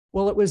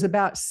Well, it was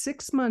about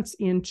 6 months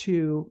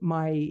into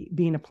my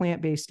being a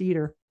plant-based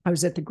eater. I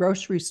was at the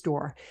grocery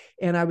store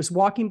and I was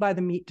walking by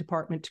the meat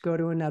department to go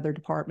to another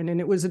department.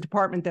 And it was a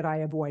department that I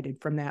avoided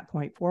from that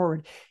point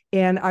forward.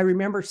 And I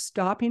remember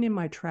stopping in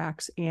my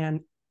tracks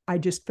and I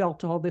just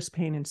felt all this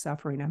pain and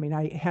suffering. I mean,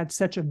 I had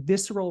such a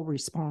visceral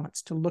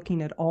response to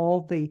looking at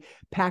all the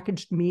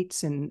packaged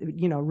meats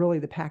and, really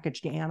the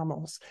packaged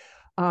animals.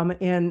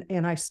 And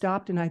I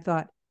stopped and I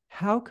thought,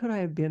 how could I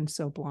have been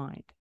so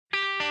blind?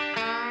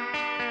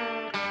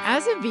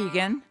 As a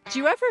vegan, do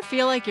you ever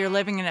feel like you're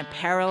living in a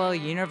parallel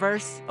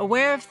universe,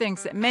 aware of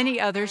things that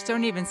many others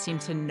don't even seem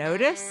to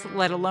notice,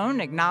 let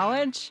alone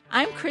acknowledge?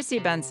 I'm Chrissy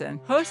Benson,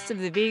 host of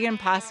the Vegan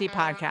Posse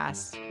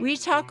podcast. We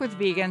talk with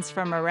vegans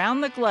from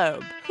around the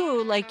globe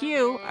who, like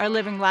you, are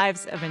living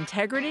lives of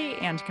integrity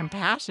and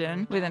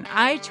compassion with an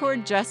eye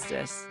toward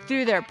justice.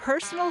 Through their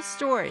personal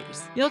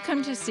stories, you'll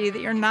come to see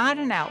that you're not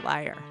an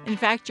outlier. In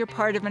fact, you're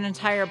part of an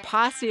entire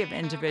posse of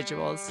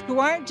individuals who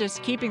aren't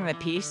just keeping the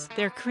peace,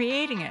 they're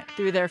creating it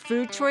through their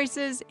food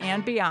choices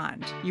and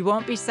beyond. You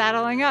won't be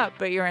saddling up,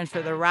 but you're in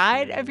for the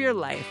ride of your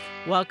life.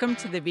 Welcome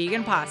to the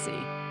Vegan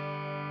Posse.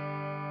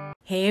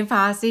 Hey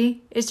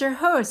Posse, it's your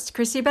host,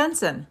 Chrissy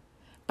Benson.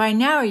 By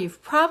now,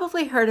 you've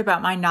probably heard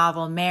about my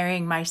novel,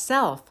 Marrying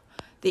Myself,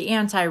 the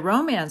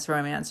anti-romance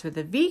romance with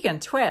a vegan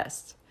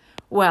twist.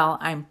 Well,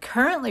 I'm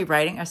currently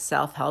writing a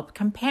self-help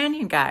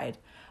companion guide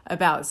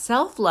about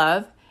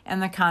self-love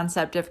and the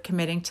concept of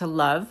committing to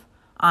love,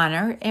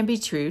 honor, and be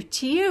true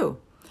to you.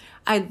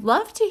 I'd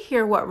love to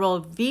hear what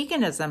role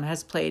veganism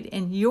has played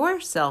in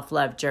your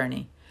self-love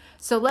journey.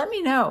 So let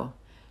me know.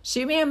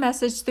 Shoot me a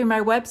message through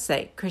my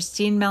website,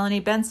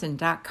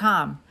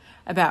 ChristineMelanieBenson.com,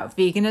 about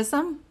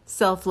veganism,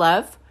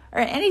 self-love,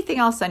 or anything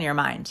else on your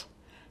mind.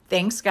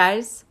 Thanks,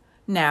 guys.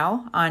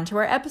 Now, on to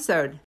our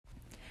episode.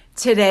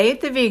 Today,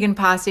 the Vegan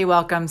Posse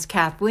welcomes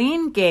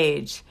Kathleen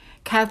Gage.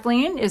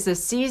 Kathleen is a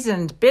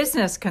seasoned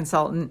business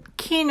consultant,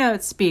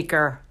 keynote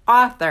speaker,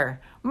 author,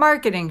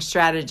 marketing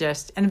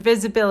strategist, and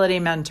visibility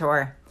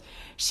mentor.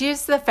 She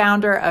is the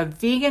founder of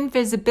Vegan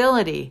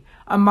Visibility,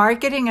 a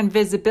marketing and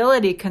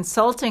visibility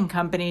consulting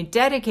company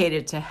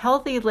dedicated to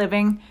healthy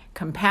living,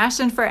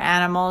 compassion for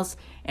animals,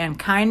 and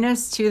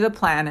kindness to the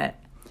planet.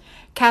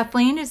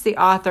 Kathleen is the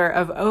author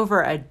of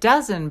over a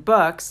dozen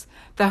books,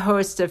 the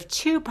host of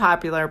two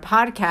popular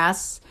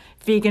podcasts,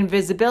 Vegan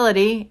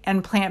Visibility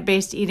and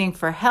Plant-Based Eating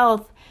for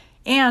Health,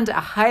 and a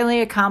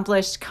highly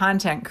accomplished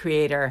content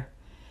creator.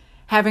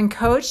 Having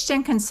coached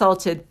and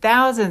consulted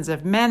thousands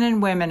of men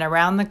and women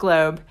around the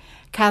globe,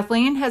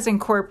 Kathleen has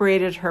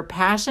incorporated her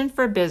passion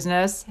for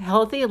business,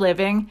 healthy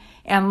living,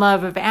 and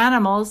love of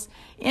animals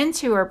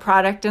into her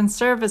product and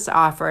service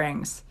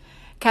offerings.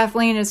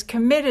 Kathleen is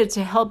committed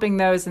to helping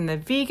those in the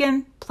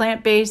vegan,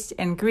 plant-based,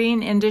 and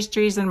green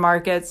industries and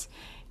markets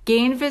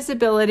gain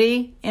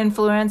visibility,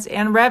 influence,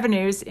 and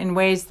revenues in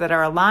ways that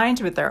are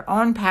aligned with their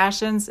own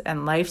passions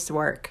and life's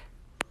work.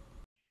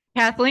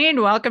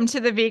 Kathleen, welcome to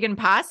the Vegan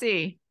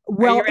Posse.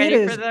 Well,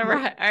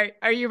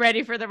 are you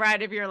ready for the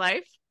ride of your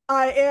life?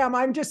 I am.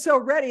 I'm just so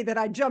ready that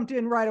I jumped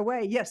in right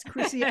away. Yes,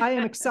 Chrissy, I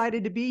am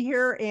excited to be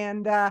here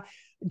and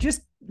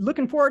just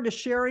looking forward to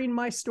sharing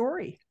my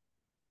story.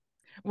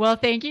 Well,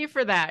 thank you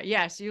for that.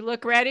 Yes, you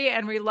look ready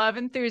and we love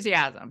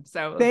enthusiasm.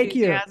 So thank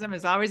you. Enthusiasm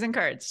is always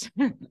encouraged.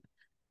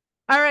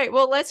 All right.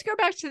 Well, let's go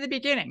back to the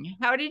beginning.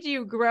 How did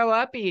you grow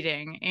up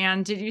eating?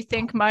 And did you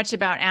think much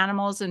about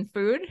animals and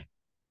food?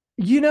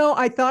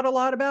 I thought a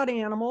lot about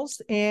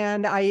animals,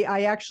 and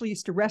I actually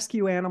used to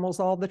rescue animals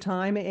all the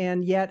time,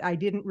 and yet I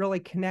didn't really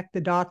connect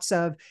the dots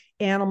of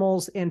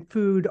animals and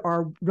food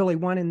are really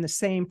one and the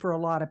same for a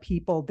lot of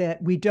people,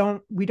 that we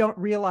don't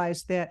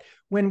realize that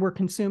when we're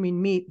consuming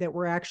meat that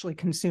we're actually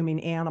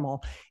consuming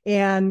animal.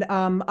 And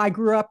I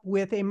grew up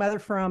with a mother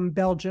from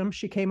Belgium.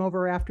 She came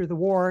over after the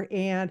war,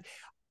 and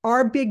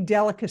our big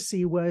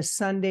delicacy was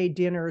Sunday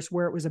dinners,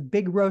 where it was a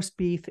big roast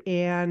beef,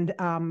 and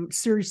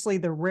seriously,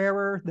 the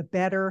rarer, the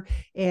better.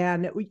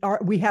 And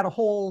we had a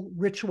whole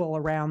ritual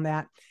around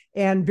that,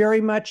 and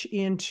very much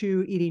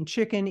into eating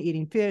chicken,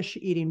 eating fish,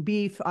 eating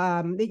beef,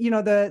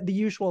 the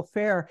usual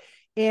fare.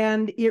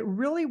 And it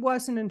really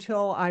wasn't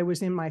until I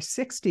was in my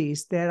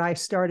 60s that I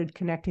started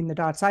connecting the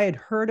dots. I had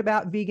heard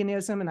about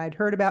veganism and I'd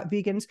heard about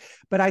vegans,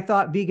 but I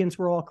thought vegans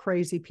were all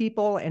crazy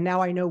people. And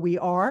now I know we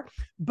are.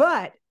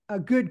 But a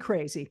good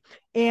crazy.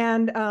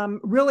 And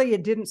really,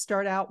 it didn't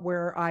start out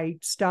where I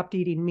stopped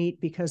eating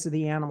meat because of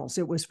the animals.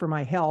 It was for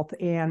my health.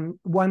 And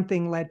one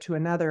thing led to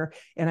another.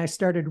 And I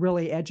started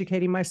really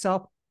educating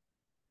myself.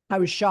 I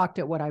was shocked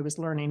at what I was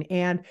learning.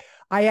 And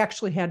I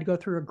actually had to go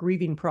through a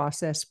grieving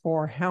process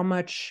for how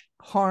much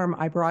harm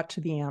I brought to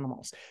the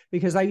animals,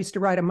 because I used to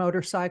ride a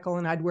motorcycle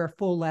and I'd wear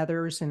full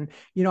leathers. And,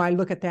 I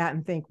look at that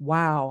and think,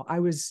 wow,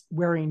 I was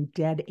wearing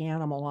dead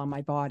animal on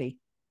my body.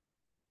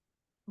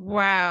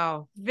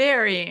 Wow.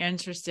 Very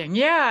interesting.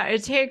 Yeah.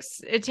 It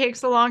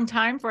takes a long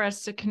time for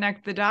us to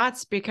connect the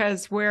dots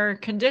because we're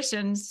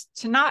conditioned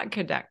to not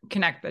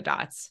connect the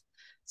dots.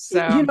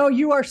 So,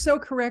 You are so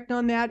correct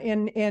on that.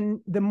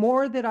 And the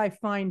more that I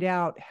find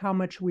out how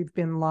much we've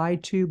been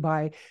lied to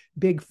by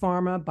big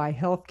pharma, by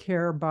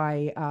healthcare,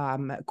 by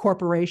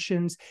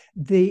corporations,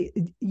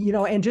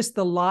 and just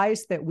the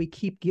lies that we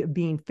keep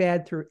being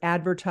fed through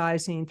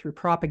advertising, through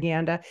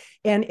propaganda.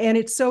 And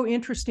it's so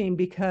interesting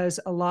because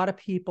a lot of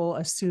people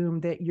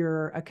assume that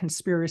you're a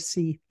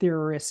conspiracy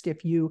theorist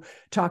if you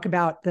talk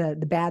about the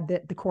bad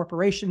that the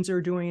corporations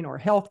are doing, or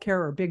healthcare,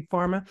 or big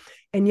pharma.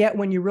 And yet,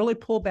 when you really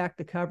pull back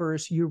the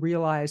covers, you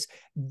realize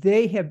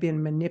they have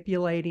been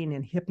manipulating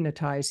and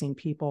hypnotizing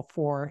people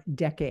for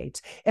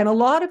decades. And a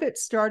lot of it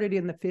started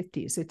in the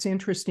 50s. It's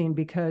interesting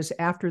because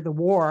after the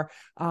war,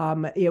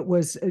 it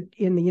was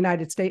in the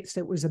United States,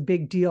 it was a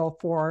big deal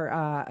for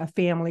a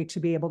family to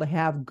be able to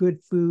have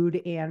good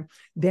food. And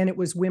then it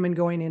was women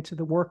going into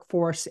the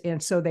workforce.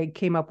 And so they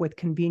came up with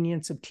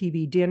convenience of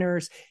TV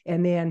dinners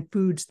and then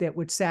foods that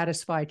would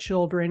satisfy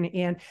children.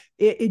 And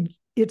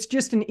it's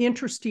just an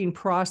interesting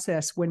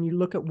process when you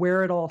look at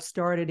where it all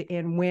started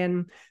and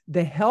when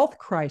the health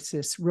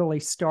crisis really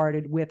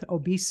started with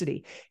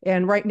obesity.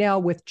 And right now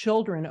with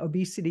children,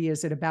 obesity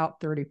is at about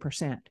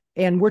 30%.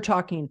 And we're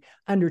talking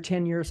under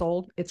 10 years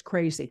old. It's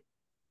crazy.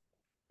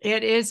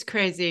 it is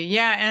crazy.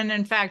 Yeah. And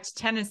in fact,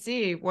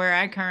 Tennessee, where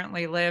I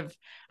currently live,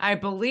 I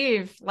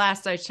believe,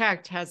 last I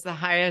checked, has the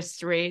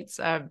highest rates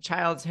of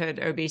childhood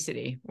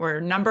obesity. We're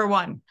number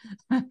one.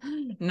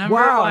 Number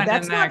Wow, one in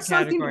that's not that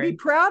something to be category.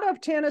 proud of,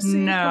 Tennessee.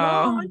 Come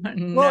No,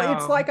 on. Well,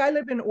 it's no. like I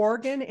live in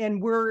Oregon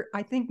and we're,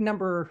 I think,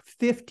 number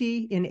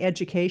 50 in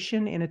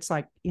education. And it's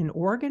like, in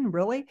Oregon,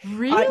 really? And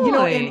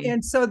Really?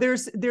 and so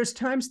there's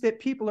times that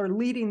people are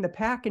leading the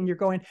pack and you're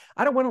going,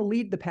 I don't want to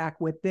lead the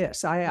pack with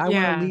this. I want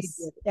to lead Yes.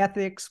 with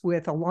ethics,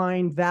 with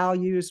aligned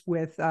values,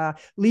 with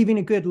leaving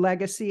a good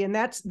legacy. And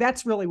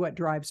that's really what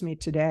drives me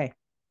today.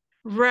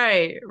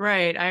 Right,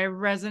 right. I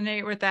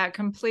resonate with that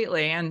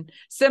completely. And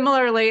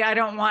similarly, I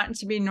don't want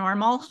to be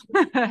normal.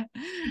 I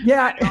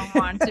Yeah. don't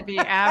want to be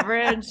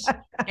average.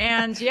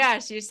 And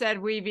yes, you said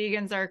we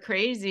vegans are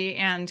crazy,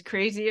 and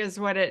crazy is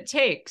what it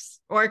takes,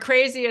 or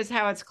crazy is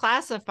how it's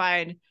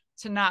classified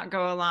to not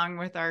go along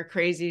with our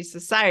crazy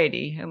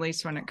society, at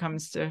least when it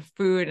comes to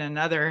food and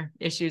other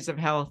issues of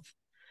health.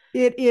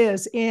 It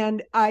is.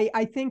 And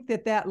I think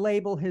that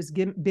label has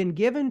been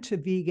given to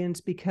vegans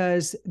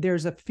because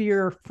there's a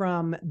fear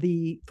from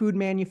the food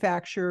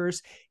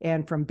manufacturers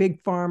and from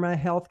big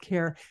pharma,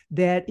 healthcare,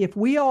 that if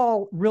we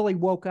all really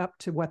woke up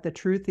to what the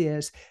truth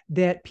is,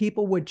 that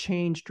people would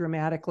change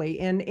dramatically.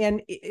 And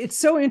it's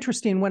so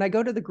interesting. When I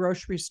go to the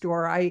grocery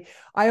store, I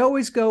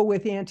always go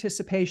with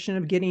anticipation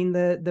of getting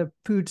the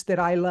foods that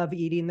I love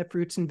eating, the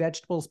fruits and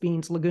vegetables,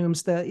 beans,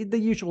 legumes, the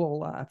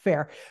usual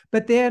fare.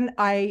 But then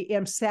I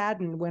am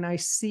saddened when I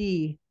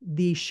see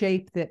the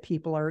shape that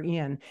people are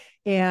in,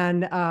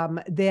 and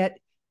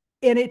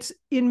it's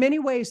in many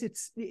ways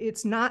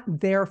it's not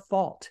their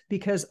fault,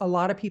 because a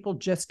lot of people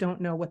just don't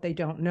know what they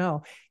don't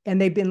know, and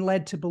they've been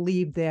led to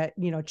believe that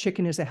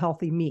chicken is a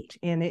healthy meat.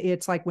 And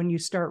it's like when you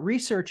start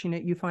researching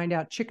it, you find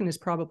out chicken is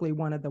probably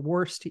one of the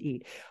worst to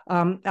eat.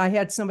 I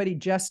had somebody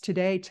just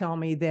today tell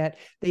me that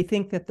they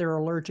think that they're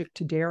allergic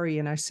to dairy,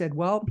 and I said,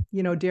 well,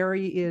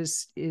 dairy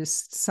is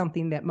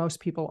something that most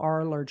people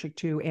are allergic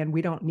to, and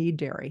we don't need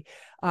dairy.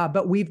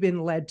 But we've been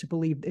led to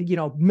believe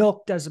that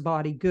milk does a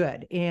body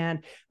good,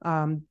 and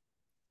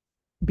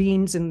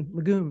beans and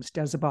legumes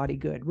does a body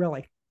good,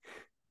 really.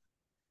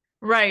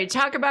 Right.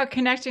 Talk about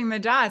connecting the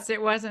dots. It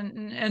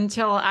wasn't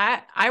until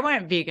I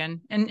went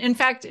vegan, and in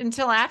fact,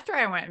 until after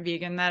I went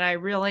vegan, that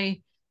it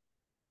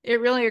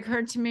really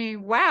occurred to me,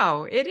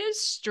 wow, it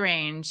is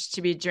strange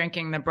to be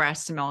drinking the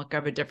breast milk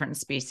of a different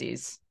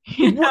species.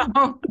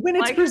 When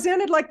it's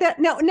presented like that.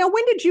 Now,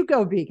 when did you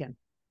go vegan?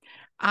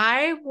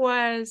 It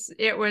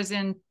was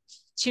in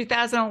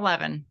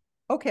 2011.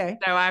 Okay.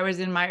 So I was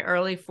in my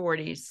early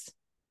 40s.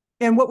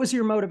 And what was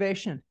your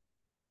motivation?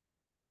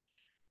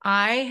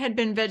 I had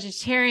been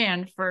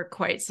vegetarian for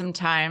quite some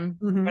time,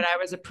 but I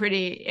was a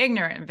pretty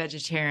ignorant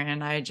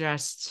vegetarian. I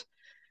just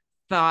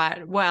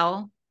thought,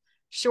 well,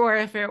 sure,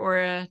 if it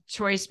were a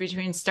choice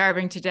between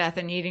starving to death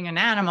and eating an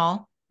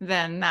animal,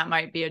 then that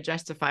might be a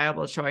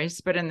justifiable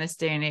choice. But in this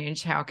day and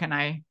age, how can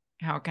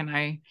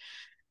I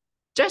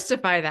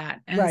justify that?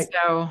 And right.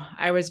 So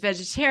I was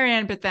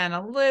vegetarian, but then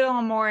a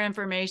little more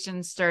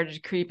information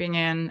started creeping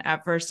in.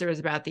 At first, it was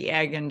about the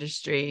egg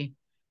industry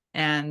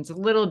and a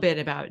little bit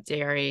about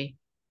dairy.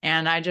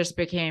 And I just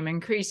became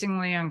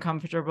increasingly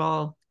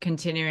uncomfortable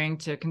continuing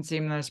to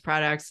consume those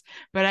products.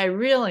 But I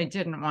really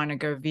didn't want to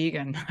go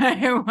vegan.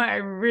 I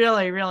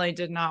really, really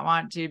did not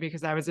want to,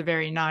 because I was a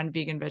very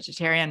non-vegan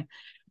vegetarian.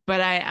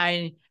 But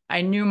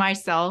I knew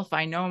myself,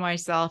 I know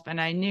myself, and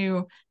I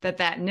knew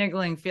that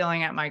niggling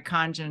feeling at my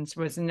conscience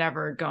was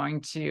never going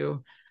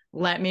to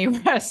let me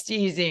rest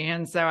easy.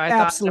 And so I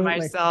thought to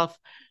myself,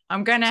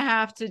 I'm going to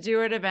have to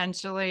do it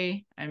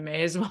eventually. I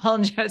may as well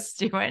just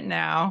do it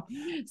now.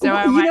 So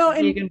I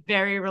went vegan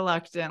very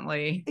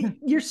reluctantly.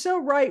 You're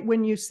so right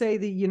when you say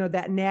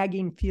that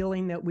nagging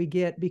feeling that we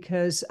get,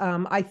 because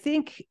I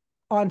think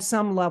on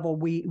some level,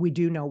 we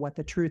do know what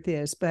the truth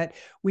is, but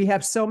we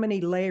have so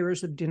many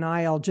layers of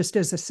denial just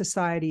as a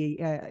society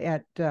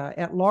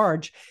at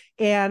large.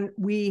 And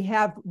we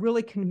have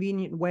really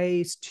convenient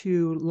ways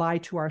to lie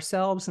to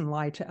ourselves and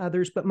lie to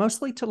others, but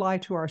mostly to lie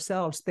to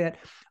ourselves that,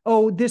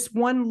 oh, this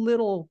one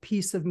little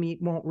piece of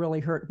meat won't really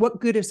hurt. What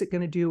good is it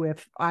going to do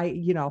if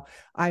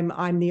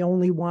I'm the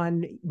only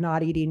one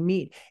not eating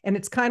meat? And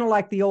it's kind of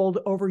like the old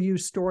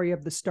overused story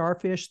of the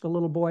starfish, the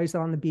little boys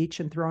on the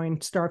beach and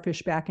throwing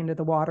starfish back into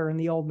the water. And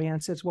the old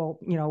man says, well,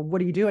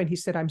 what are you doing? He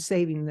said, I'm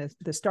saving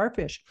the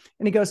starfish.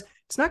 And he goes,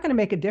 it's not going to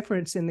make a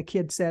difference. And the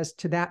kid says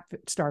to that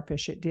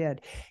starfish, it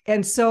did.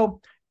 And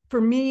so for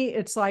me,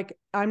 it's like,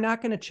 I'm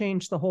not going to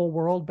change the whole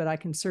world, but I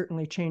can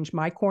certainly change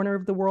my corner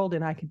of the world,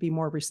 and I can be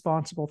more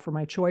responsible for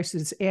my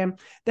choices. And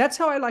that's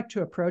how I like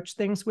to approach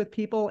things with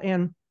people.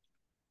 And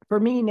for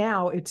me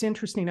now, it's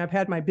interesting. I've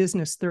had my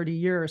business 30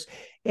 years.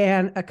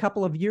 And a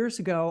couple of years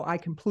ago, I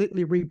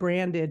completely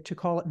rebranded to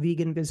call it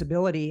Vegan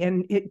Visibility.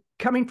 And it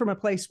coming from a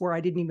place where I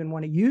didn't even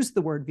want to use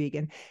the word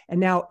vegan. And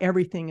now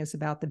everything is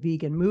about the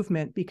vegan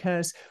movement,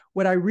 because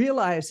what I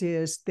realize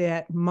is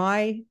that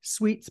my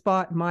sweet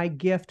spot, my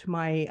gift,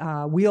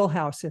 my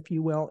wheelhouse, if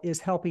you will, is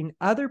helping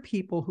other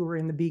people who are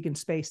in the vegan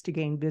space to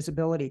gain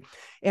visibility.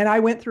 And I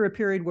went through a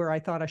period where I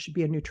thought I should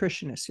be a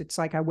nutritionist. It's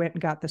like I went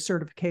and got the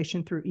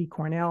certification through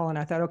eCornell, and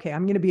I thought, okay,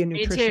 I'm going to be a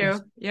nutritionist. Me too.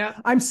 Yeah.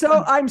 I'm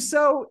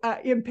so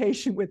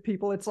impatient with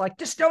people. It's like,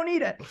 just don't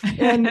eat it.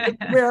 And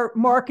where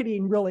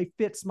marketing really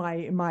fits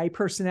my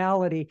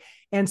personality.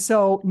 And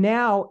so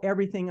now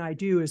everything I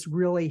do is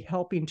really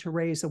helping to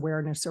raise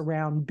awareness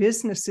around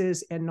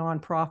businesses and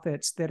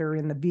nonprofits that are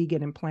in the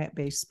vegan and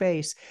plant-based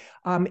space.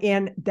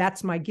 And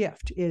that's my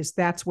gift, is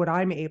that's what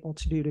I'm able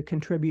to do to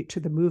contribute to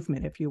the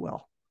movement, if you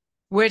will.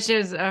 Which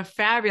is a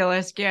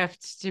fabulous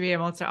gift to be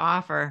able to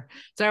offer.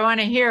 So I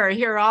want to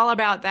hear all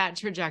about that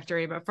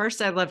trajectory. But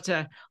first, I'd love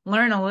to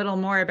learn a little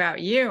more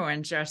about you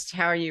and just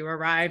how you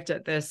arrived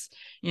at this,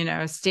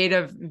 state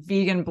of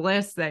vegan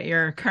bliss that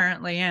you're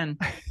currently in.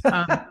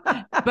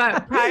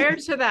 But prior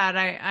to that,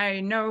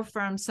 I know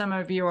from some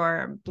of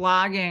your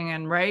blogging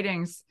and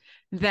writings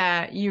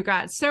that you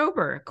got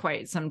sober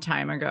quite some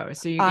time ago.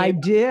 So you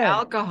gave up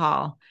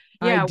alcohol.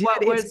 Yeah.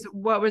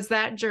 What was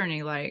that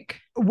journey like?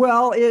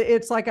 Well,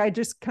 it's like I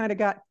just kind of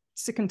got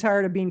sick and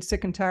tired of being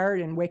sick and tired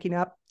and waking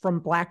up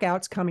from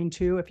blackouts coming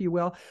to, if you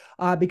will,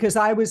 because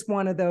I was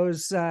one of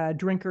those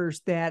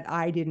drinkers that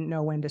I didn't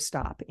know when to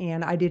stop.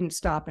 And I didn't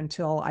stop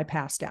until I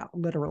passed out,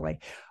 literally.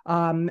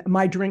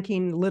 My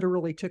drinking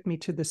literally took me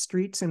to the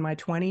streets in my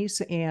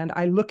 20s. And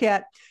I look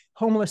at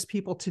homeless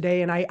people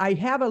today, and I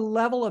have a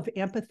level of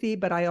empathy,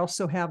 but I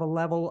also have a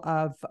level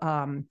of,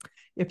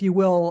 if you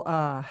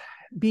will,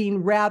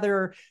 being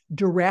rather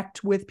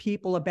direct with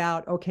people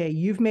about, okay,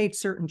 you've made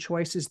certain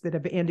choices that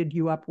have ended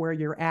you up where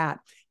you're at,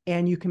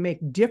 and you can make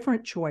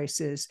different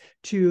choices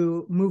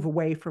to move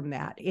away from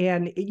that.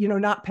 And,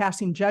 not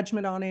passing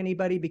judgment on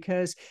anybody,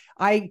 because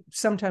I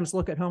sometimes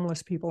look at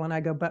homeless people and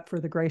I go, but for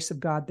the grace of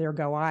God, there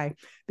go I.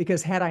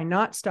 Because had I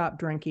not stopped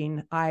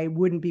drinking, I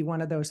wouldn't be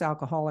one of those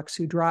alcoholics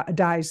who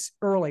dies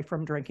early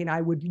from drinking.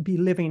 I would be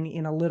living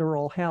in a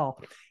literal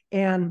hell.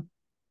 And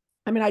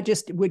I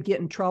just would get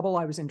in trouble.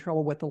 I was in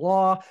trouble with the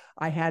law.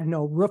 I had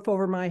no roof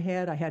over my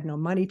head. I had no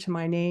money to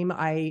my name.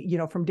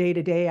 From day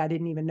to day, I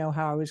didn't even know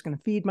how I was going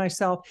to feed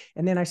myself.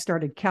 And then I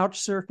started couch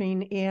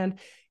surfing, and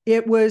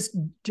it was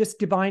just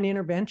divine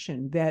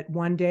intervention that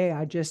one day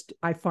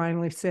I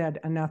finally said,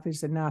 enough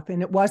is enough.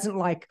 And it wasn't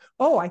like,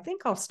 oh, I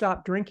think I'll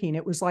stop drinking.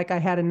 It was like I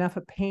had enough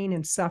of pain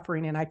and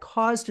suffering, and I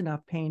caused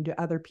enough pain to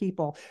other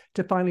people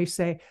to finally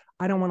say,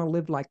 I don't want to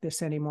live like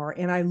this anymore.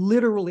 And I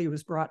literally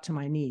was brought to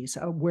my knees,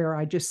 where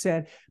I just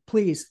said,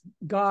 please,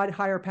 God,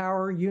 higher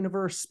power,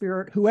 universe,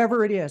 spirit,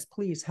 whoever it is,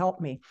 please help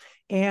me.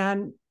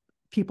 And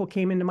people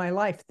came into my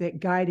life that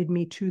guided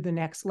me to the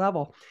next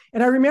level.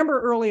 And I remember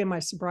early in my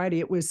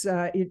sobriety,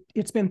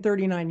 it's been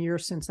 39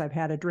 years since I've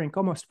had a drink,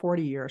 almost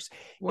 40 years.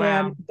 Wow.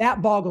 And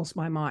that boggles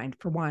my mind,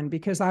 for one,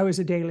 because I was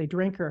a daily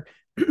drinker.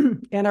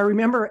 And I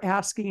remember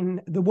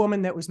asking the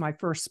woman that was my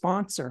first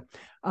sponsor,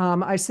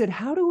 I said,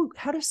 how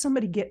does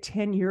somebody get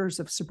 10 years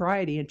of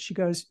sobriety? And she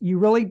goes, you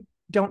really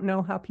don't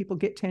know how people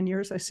get 10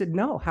 years? I said,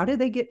 no, how do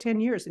they get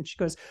 10 years? And she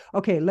goes,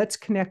 okay, let's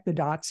connect the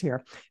dots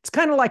here. It's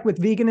kind of like with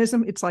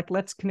veganism. It's like,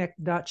 let's connect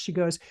the dots. She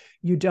goes,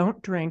 you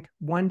don't drink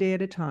one day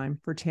at a time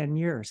for 10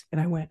 years.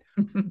 And I went,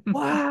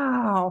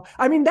 wow.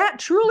 That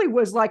truly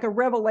was like a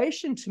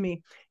revelation to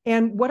me.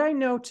 And what I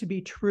know to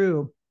be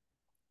true,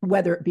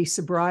 whether it be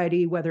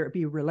sobriety, whether it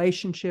be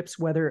relationships,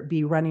 whether it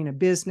be running a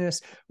business,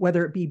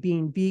 whether it be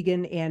being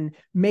vegan and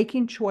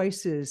making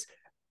choices,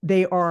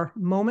 they are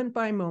moment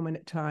by moment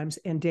at times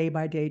and day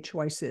by day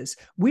choices.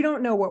 We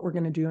don't know what we're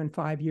going to do in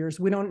 5 years.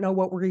 We don't know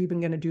what we're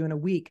even going to do in a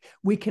week.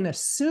 We can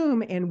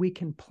assume and we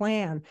can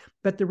plan,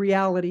 but the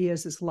reality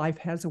is life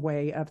has a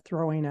way of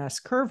throwing us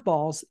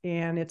curveballs,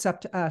 and it's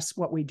up to us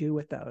what we do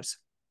with those.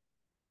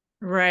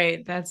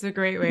 Right. That's a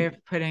great way of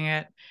putting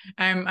it.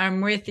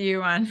 I'm with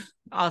you on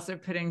also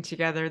putting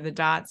together the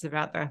dots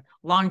about the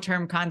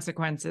long-term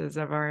consequences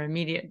of our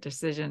immediate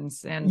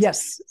decisions. And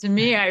Yes. to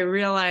me, I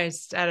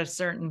realized at a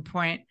certain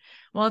point,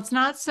 well, it's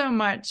not so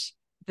much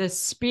the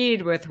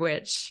speed with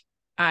which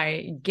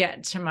I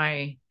get to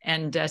my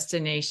end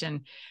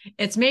destination.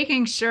 It's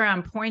making sure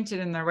I'm pointed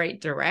in the right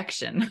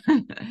direction.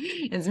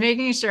 It's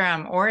making sure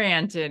I'm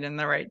oriented in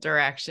the right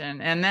direction.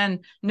 And then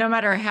no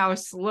matter how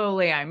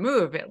slowly I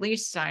move, at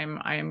least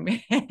I'm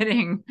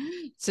heading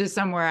to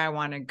somewhere I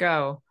want to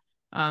go.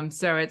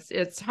 So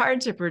it's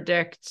hard to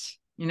predict,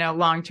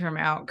 long-term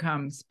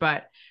outcomes,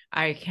 but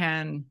I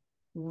can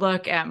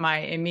look at my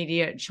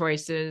immediate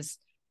choices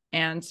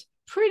and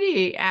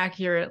pretty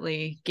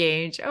accurately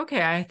gauge,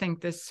 okay, I think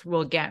this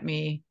will get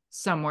me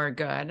somewhere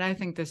good. I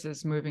think this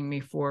is moving me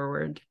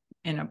forward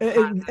in a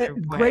positive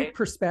way. Great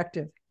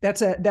perspective.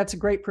 That's a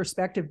great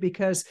perspective,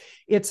 because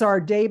it's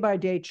our day by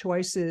day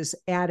choices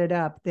added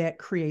up that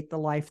create the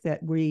life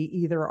that we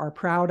either are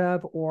proud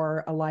of,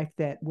 or a life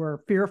that we're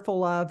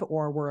fearful of,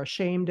 or we're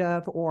ashamed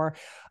of, or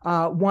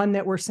one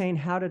that we're saying,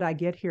 how did I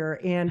get here?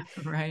 And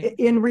right.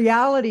 In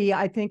reality,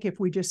 I think if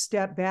we just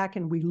step back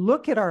and we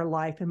look at our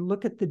life and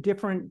look at the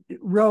different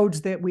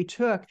roads that we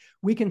took,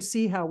 we can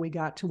see how we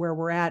got to where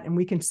we're at. And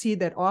we can see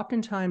that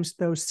oftentimes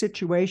those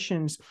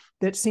situations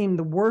that seemed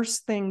the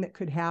worst thing that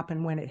could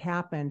happen, when it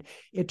happened,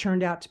 it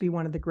turned out to be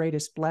one of the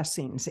greatest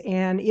blessings.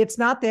 And it's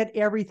not that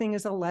everything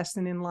is a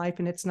lesson in life.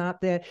 And it's not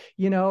that,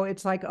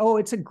 it's like, oh,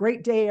 it's a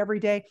great day every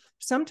day.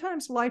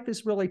 Sometimes life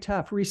is really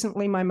tough.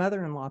 Recently, my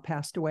mother-in-law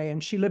passed away,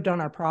 and she lived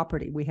on our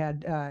property. We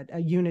had a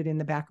unit in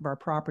the back of our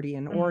property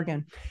in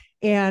Oregon.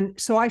 And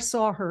so I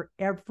saw her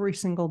every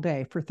single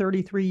day for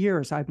 33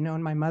 years. I've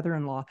known my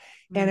mother-in-law,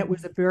 and it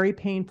was a very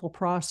painful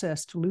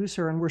process to lose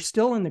her. And we're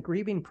still in the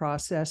grieving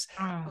process.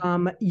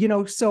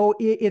 So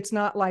it's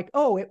not like,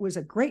 oh, it was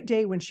a great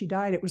day when she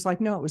died. It was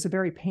like, no, it was a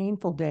very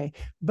painful day.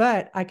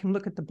 But I can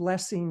look at the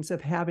blessings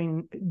of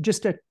having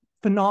just a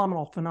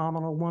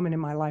phenomenal woman in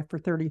my life for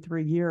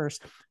 33 years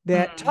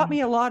that taught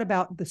me a lot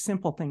about the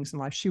simple things in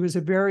life. She was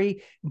a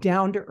very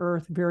down to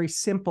earth, very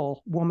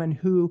simple woman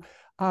who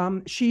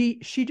she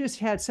just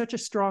had such a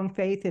strong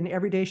faith, and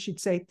every day she'd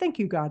say, thank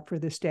you, God, for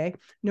this day.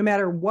 No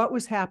matter what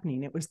was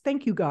happening, it was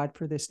thank you, God,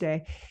 for this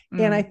day.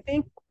 And I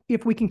think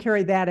if we can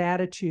carry that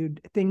attitude,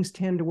 things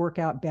tend to work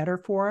out better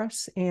for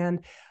us.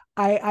 And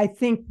I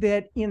think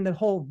that in the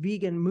whole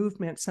vegan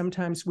movement,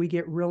 sometimes we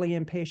get really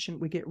impatient,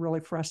 we get really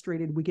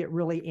frustrated, we get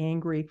really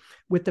angry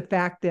with the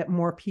fact that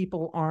more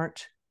people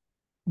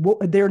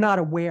they're not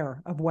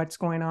aware of what's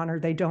going on, or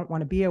they don't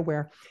want to be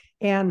aware.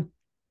 And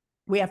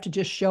we have to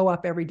just show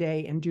up every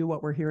day and do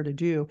what we're here to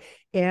do.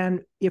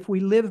 And if we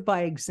live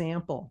by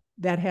example,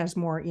 that has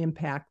more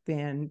impact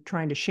than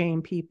trying to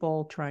shame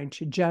people, trying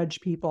to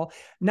judge people.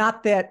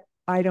 Not that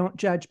I don't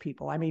judge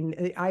people. I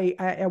mean, I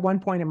at one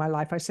point in my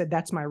life, I said,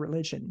 that's my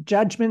religion.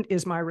 Judgment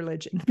is my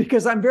religion,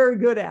 because I'm very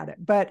good at it.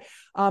 But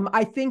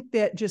I think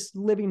that just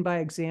living by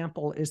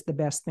example is the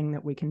best thing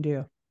that we can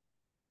do.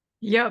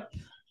 Yep.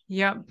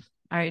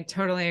 I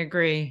totally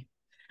agree.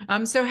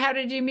 So how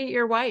did you meet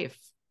your wife?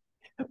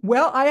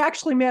 Well, I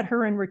actually met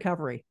her in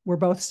recovery. We're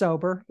both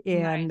sober.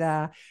 And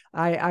nice.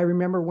 I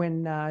remember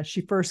when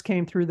she first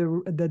came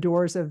through the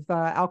doors of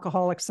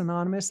Alcoholics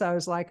Anonymous, I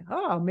was like,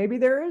 oh, maybe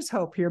there is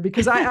hope here.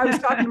 Because I was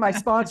talking to my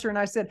sponsor and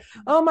I said,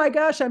 oh my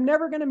gosh, I'm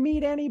never going to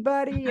meet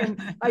anybody. And,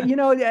 I'm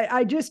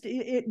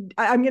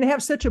going to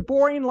have such a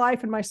boring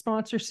life. And my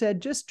sponsor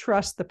said, just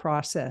trust the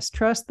process,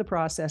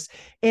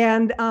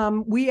 And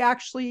we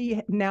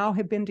actually now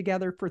have been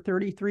together for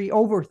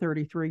over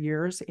 33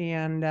 years.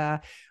 And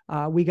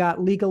we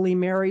got legally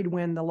married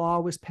when the law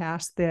was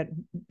passed that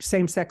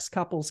same-sex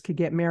couples could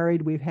get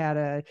married. We've had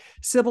a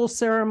civil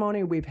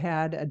ceremony. We've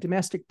had a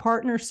domestic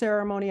partner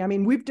ceremony. I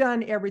mean, we've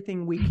done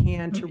everything we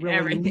can to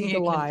really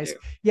legalize.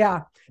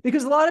 Yeah,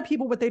 because a lot of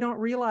people, what they don't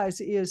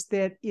realize is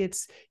that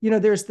it's,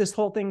 there's this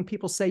whole thing,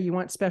 people say you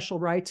want special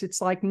rights.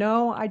 It's like,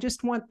 no, I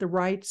just want the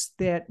rights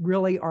that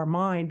really are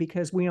mine,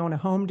 because we own a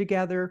home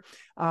together.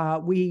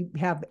 We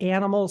have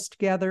animals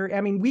together.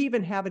 I mean, we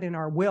even have it in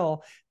our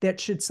will that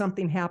should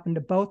something happen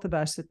to both of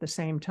us at the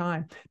same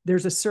time,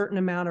 there's a certain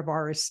amount of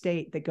our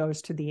estate that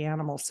goes to the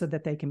animals so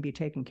that they can be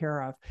taken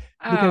care of.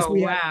 Because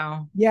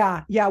wow.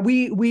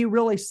 We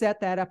really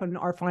set that up, and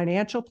our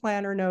financial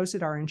planner knows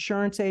it. Our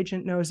insurance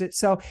agent knows it.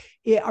 So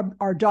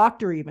our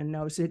doctor even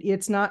knows it.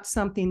 It's not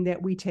something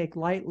that we take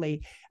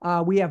lightly.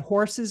 We have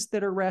horses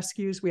that are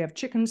rescues. We have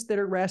chickens that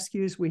are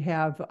rescues. We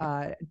have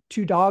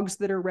 2 dogs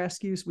that are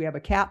rescues. We have a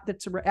cat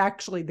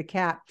actually the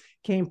cat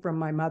came from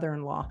my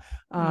mother-in-law.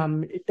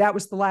 That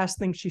was the last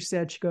thing she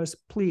said. She goes,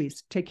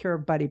 please take care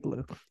of Buddy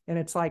Blue. And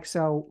it's like,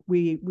 so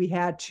we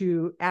had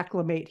to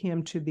acclimate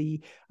him to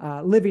the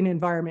living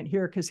environment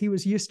here, because he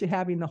was used to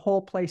having the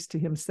whole place to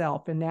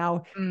himself. And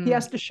now he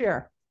has to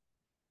share.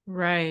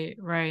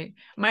 Right.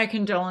 My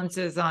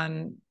condolences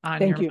on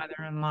your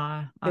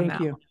mother-in-law. Thank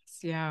you.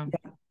 Yeah.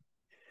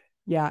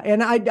 Yeah.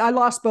 And I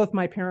lost both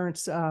my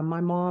parents,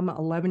 my mom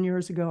 11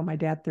 years ago, my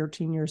dad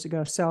 13 years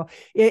ago. So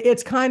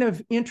it's kind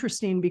of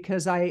interesting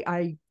because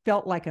I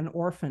felt like an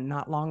orphan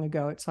not long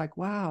ago. It's like,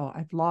 wow,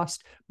 I've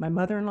lost my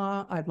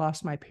mother-in-law. I've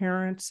lost my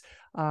parents.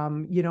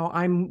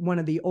 I'm one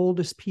of the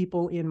oldest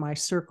people in my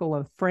circle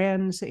of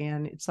friends.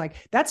 And it's like,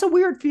 that's a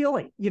weird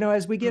feeling,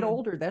 as we get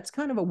older, that's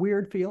kind of a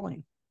weird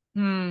feeling.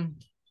 Mm.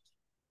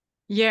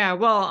 Yeah.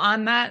 Well,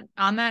 on that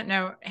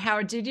note,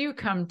 how did you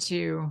come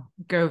to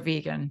go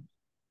vegan?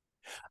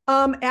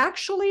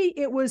 Actually,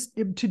 it was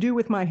to do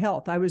with my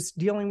health. I was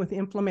dealing with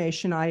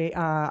inflammation.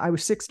 I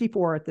was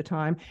 64 at the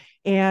time,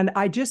 and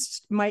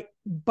my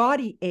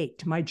body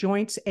ached, my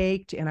joints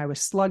ached, and I was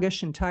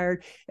sluggish and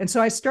tired. And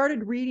so I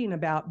started reading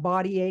about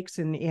body aches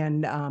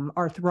and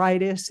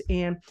arthritis,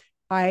 and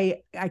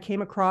I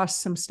came across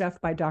some stuff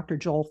by Dr.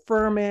 Joel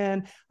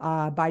Furman,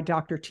 by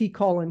Dr. T.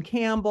 Colin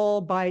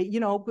Campbell, by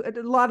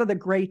a lot of the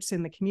greats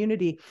in the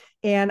community.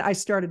 And I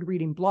started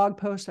reading blog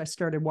posts. I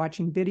started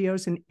watching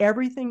videos, and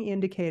everything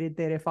indicated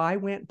that if I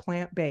went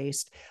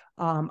plant-based,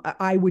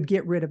 I would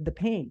get rid of the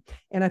pain.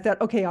 And I thought,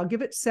 okay, I'll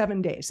give it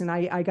 7 days. And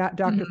I got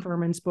Dr.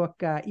 Furman's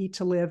book, Eat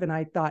to Live. And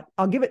I thought,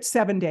 I'll give it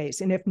 7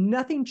 days. And if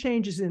nothing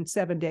changes in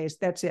 7 days,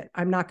 that's it.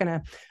 I'm not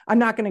going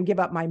to give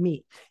up my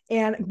meat.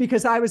 And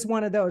because I was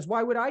one of those,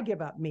 why would I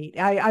give up meat?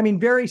 I mean,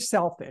 very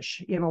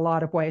selfish in a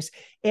lot of ways.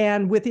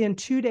 And within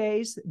 2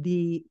 days,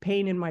 the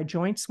pain in my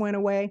joints went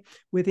away.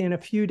 Within a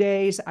few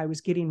days, I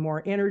was getting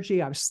more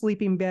energy. I was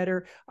sleeping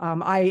better.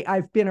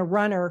 I've been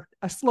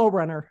a slow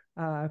runner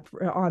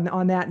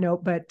on that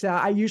note, but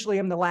I usually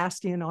am the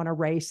last in on a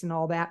race and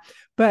all that.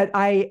 But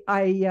I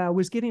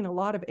was getting a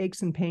lot of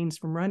aches and pains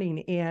from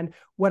running. And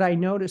what I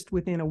noticed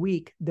within a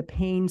week, the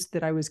pains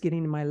that I was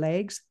getting in my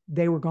legs,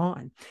 they were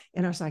gone.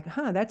 And I was like,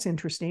 that's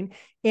interesting.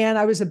 And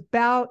I was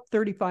about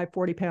 35,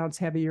 40 pounds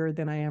heavier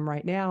than I am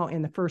right now.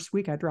 In the first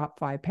week, I dropped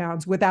 5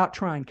 pounds without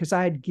trying because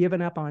I had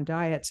given up on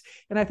diets.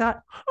 And I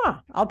thought,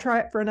 I'll try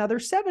it for another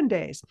 7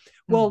 days.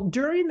 Well,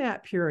 during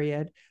that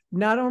period,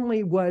 not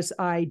only was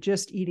I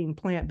just eating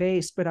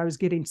plant-based, but I was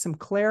getting some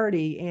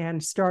clarity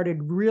and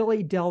started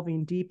really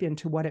delving deep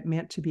into what it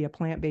meant to be a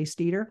plant-based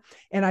eater.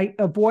 And I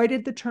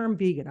avoided the term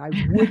vegan. I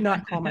would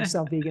not call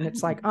myself vegan.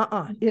 It's like,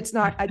 it's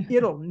not,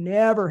 it'll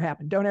never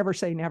happen. Don't ever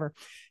say never.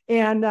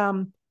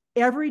 And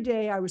every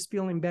day I was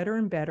feeling better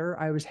and better.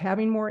 I was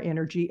having more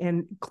energy,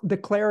 and the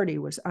clarity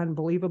was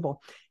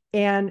unbelievable.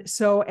 And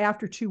so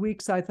after 2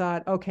 weeks, I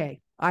thought, okay,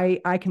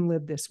 I can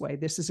live this way.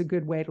 This is a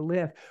good way to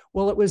live.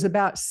 Well, it was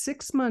about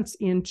 6 months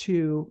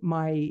into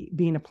my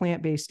being a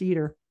plant-based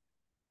eater.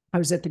 I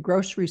was at the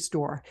grocery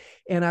store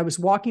and I was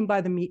walking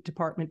by the meat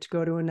department to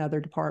go to another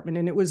department.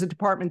 And it was a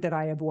department that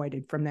I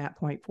avoided from that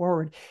point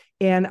forward.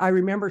 And I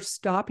remember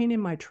stopping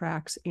in my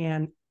tracks,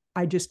 and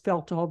I just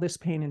felt all this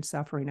pain and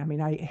suffering. I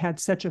mean, I had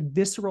such a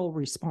visceral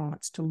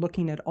response to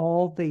looking at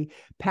all the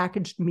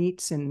packaged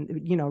meats and,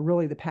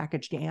 really the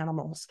packaged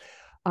animals.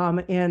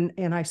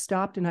 And I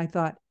stopped and I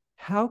thought,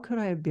 how could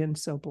I have been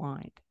so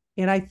blind?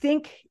 And I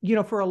think,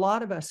 for a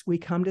lot of us, we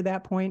come to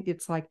that point.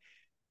 It's like,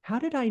 how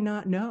did I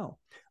not know?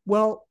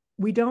 Well,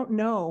 we don't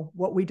know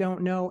what we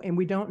don't know. And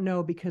we don't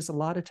know because a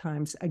lot of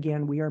times,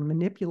 again, we are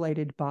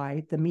manipulated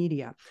by the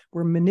media.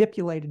 We're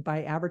manipulated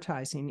by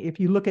advertising. If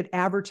you look at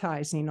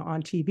advertising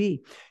on TV,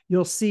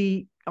 you'll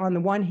see on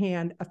the one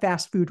hand, a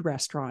fast food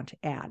restaurant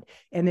ad.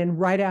 And then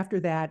right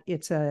after that,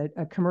 it's a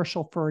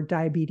commercial for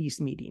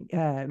diabetes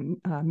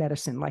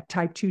medicine, like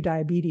type 2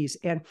 diabetes.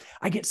 And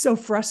I get so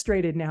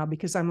frustrated now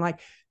because I'm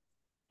like,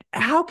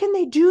 how can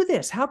they do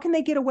this? How can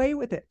they get away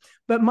with it?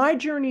 But my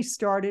journey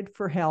started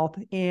for health,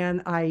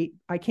 and I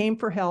came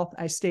for health.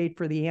 I stayed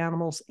for the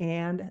animals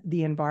and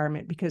the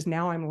environment because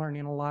now I'm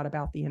learning a lot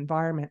about the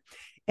environment.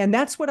 And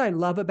that's what I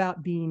love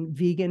about being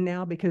vegan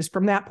now, because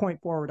from that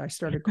point forward, I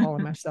started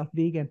calling myself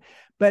vegan.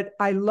 But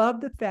I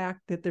love the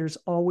fact that there's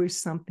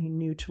always something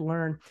new to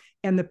learn.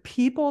 And the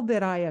people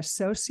that I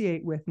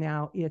associate with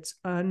now, it's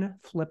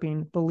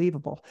unflipping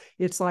believable.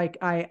 It's like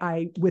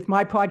I with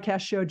my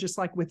podcast show, just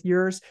like with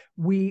yours,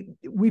 we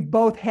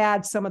both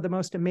had some of the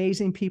most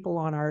amazing people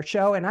on our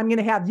show, and I'm going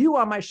to have you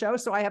on my show,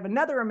 so I have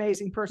another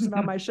amazing person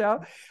on my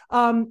show.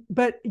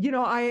 But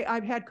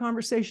I've had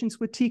conversations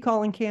with T.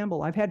 Colin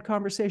Campbell. I've had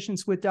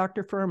conversations with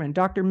Dr. Furman,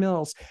 Dr.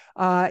 Mills.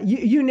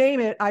 You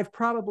name it, I've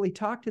probably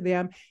talked to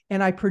them,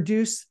 and I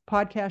produce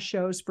podcast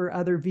shows for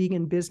other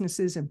vegan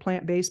businesses and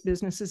plant-based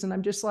businesses. And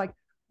I'm just like,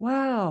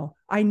 wow,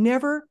 I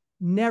never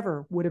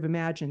would have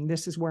imagined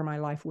this is where my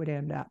life would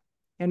end up.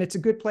 And it's a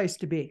good place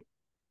to be.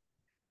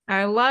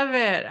 I love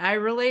it. I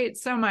relate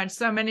so much.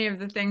 So many of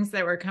the things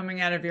that were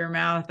coming out of your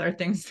mouth are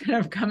things that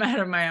have come out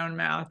of my own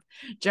mouth.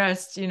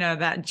 Just,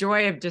 that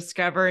joy of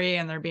discovery,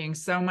 and there being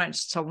so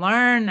much to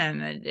learn,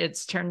 and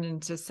it's turned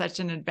into such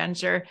an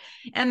adventure.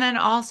 And then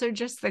also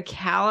just the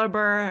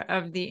caliber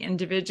of the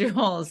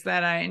individuals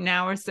that I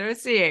now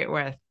associate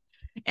with.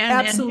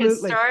 And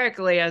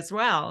historically as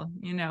well,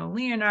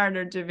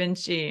 Leonardo da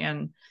Vinci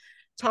and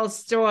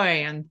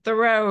Tolstoy and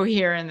Thoreau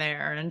here and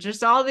there, and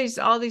just all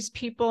these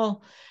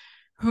people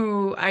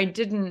who I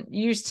didn't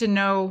used to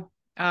know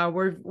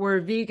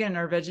were vegan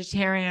or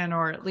vegetarian,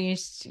 or at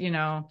least,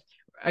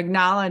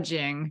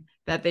 acknowledging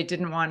that they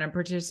didn't want to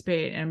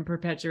participate in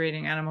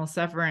perpetuating animal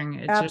suffering.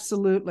 It just,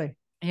 Absolutely.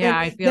 yeah, And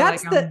I feel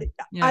that's like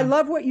I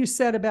love what you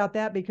said about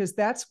that, because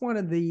that's one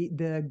of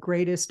the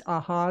greatest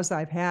ahas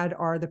I've had,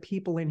 are the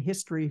people in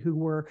history who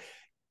were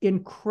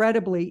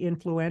incredibly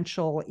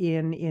influential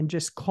in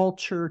just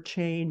culture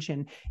change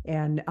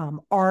and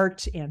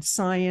art and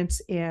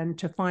science, and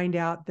to find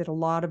out that a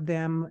lot of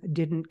them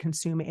didn't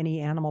consume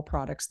any animal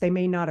products. They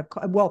may not have,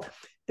 well,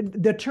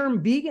 the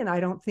term vegan, I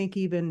don't think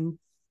even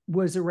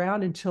was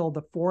around until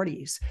the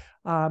 40s.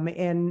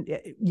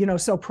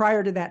 So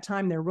prior to that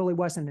time, there really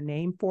wasn't a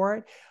name for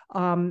it.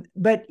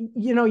 But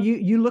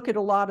you look at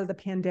a lot of the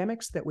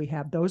pandemics that we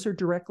have; those are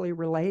directly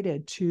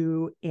related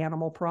to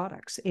animal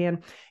products,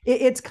 and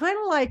it's kind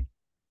of like,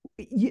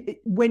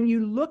 when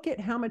you look at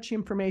how much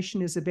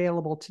information is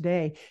available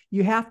today,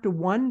 you have to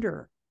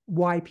wonder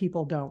why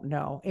people don't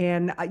know.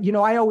 And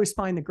I always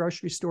find the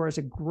grocery store is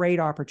a great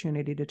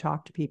opportunity to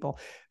talk to people,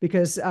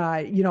 because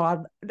I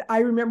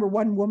remember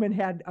one woman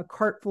had a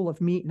cart full of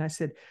meat, and I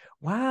said,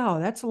 wow,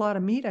 that's a lot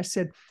of meat. I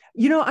said,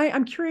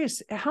 I'm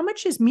curious, how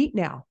much is meat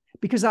now?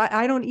 Because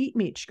I don't eat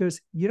meat. She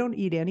goes, you don't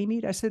eat any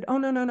meat? I said, oh,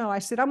 no. I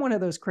said, I'm one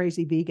of those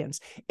crazy vegans.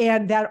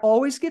 And that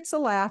always gets a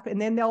laugh. And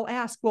then they'll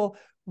ask, well,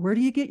 where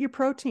do you get your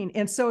protein?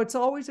 And so it's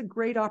always a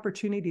great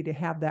opportunity to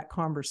have that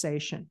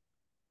conversation.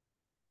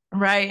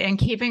 Right. And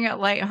keeping it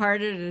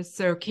lighthearted is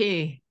so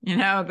key.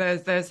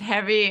 Those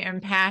heavy,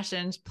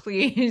 impassioned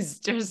pleas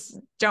just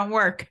don't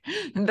work.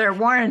 They're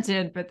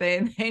warranted, but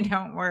they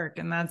don't work.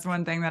 And that's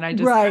one thing that I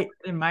discovered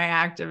in my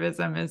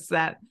activism, is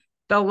that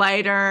the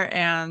lighter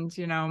and,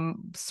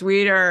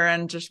 sweeter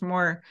and just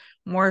more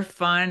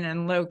fun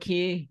and low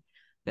key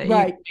that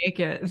you make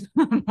it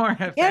more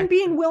effective. And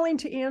being willing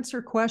to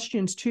answer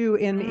questions too,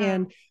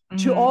 and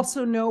to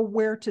also know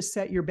where to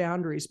set your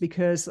boundaries,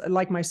 because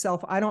like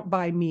myself, I don't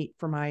buy meat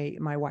for my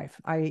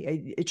wife.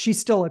 She's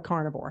still a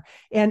carnivore,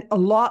 and a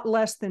lot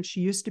less than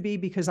she used to be,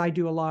 because I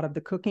do a lot of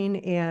the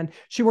cooking, and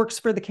she works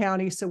for the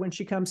county. So when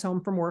she comes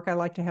home from work, I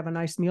like to have a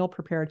nice meal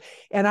prepared.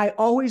 And I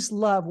always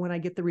love when I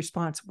get the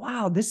response,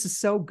 wow, this is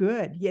so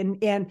good.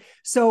 And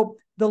so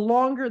the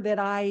longer that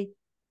I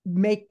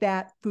make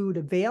that food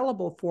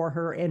available for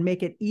her and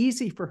make it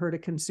easy for her to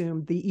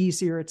consume, the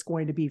easier it's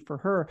going to be for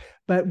her.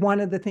 But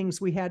one of the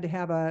things we had to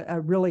have a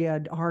really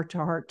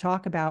heart-to-heart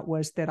talk about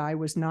was that I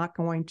was not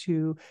going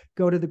to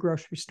go to the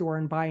grocery store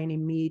and buy any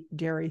meat,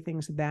 dairy,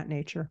 things of that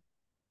nature.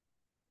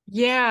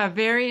 Yeah,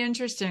 very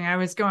interesting. I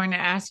was going to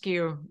ask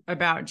you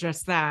about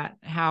just that,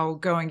 how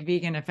going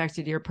vegan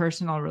affected your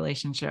personal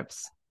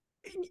relationships.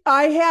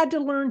 I had to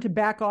learn to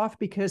back off,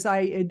 because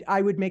I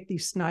would make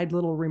these snide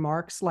little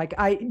remarks. Like,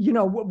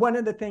 one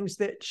of the things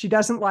that she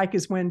doesn't like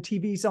is when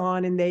TV's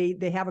on and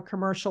they have a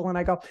commercial, and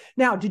I go,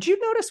 now, did you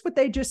notice what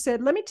they just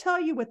said? Let me tell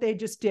you what they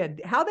just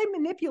did, how they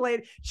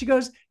manipulate. She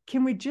goes,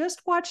 can we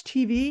just watch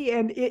TV?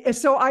 And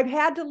so I've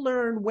had to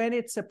learn when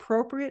it's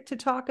appropriate to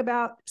talk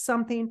about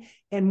something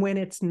and when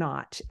it's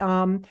not.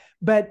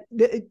 But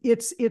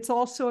it's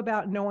also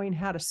about knowing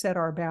how to set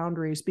our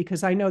boundaries,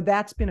 because I know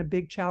that's been a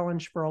big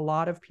challenge for a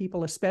lot of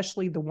people,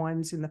 especially the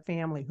ones in the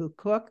family who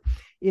cook,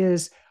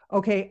 is,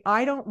 okay,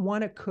 I don't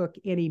want to cook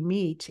any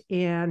meat.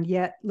 And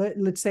yet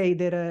let's say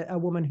that a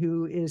woman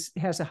who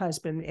has a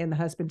husband, and the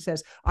husband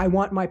says, I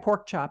want my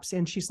pork chops.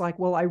 And she's like,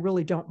 well, I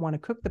really don't want to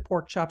cook the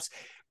pork chops.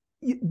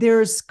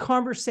 There's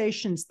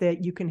conversations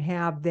that you can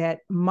have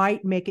that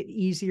might make it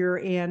easier,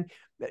 and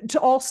to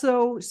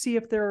also see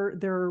if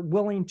they're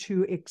willing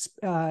to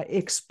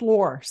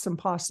explore some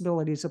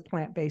possibilities of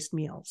plant-based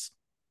meals.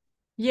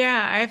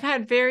 Yeah, I've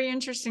had very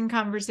interesting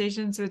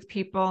conversations with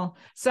people,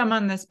 some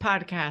on this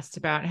podcast,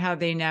 about how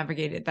they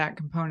navigated that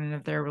component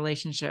of their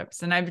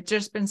relationships. And I've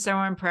just been so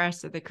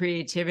impressed at the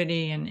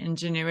creativity and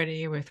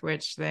ingenuity with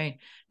which they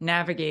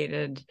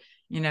navigated,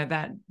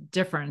 that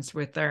difference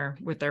with their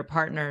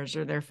partners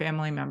or their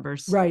family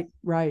members. Right.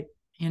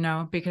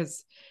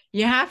 Because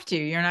you're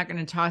not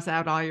going to toss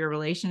out all your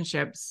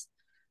relationships,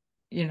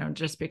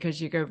 just because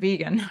you go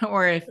vegan.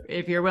 Or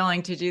if you're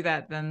willing to do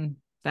that, then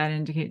that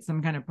indicates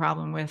some kind of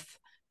problem with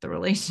the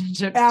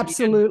relationship.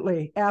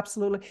 Absolutely.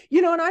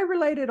 And I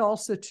related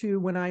also to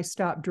when I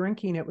stopped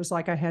drinking. It was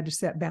like I had to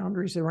set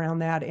boundaries around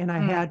that, and I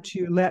had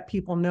to let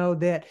people know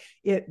that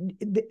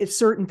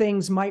certain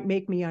things might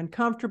make me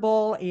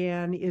uncomfortable,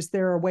 and is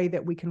there a way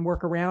that we can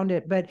work around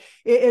it? But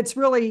it's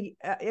really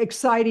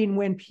exciting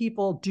when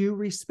people do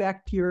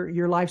respect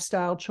your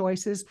lifestyle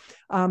choices.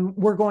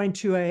 We're going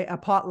to a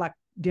potluck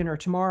dinner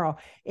tomorrow,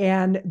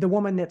 and the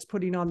woman that's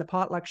putting on the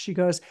potluck, she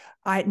goes,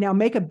 I now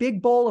make a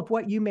big bowl of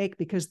what you make,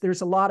 because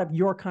there's a lot of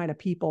your kind of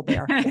people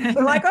there.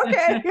 I'm like,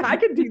 okay, I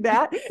can do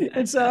that.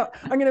 And so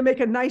I'm going to make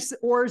a nice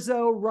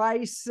orzo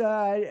rice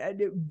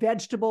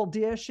vegetable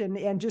dish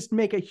and just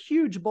make a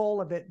huge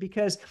bowl of it,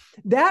 because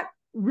that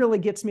really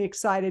gets me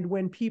excited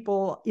when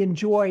people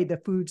enjoy the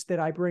foods that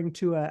I bring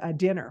to a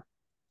dinner.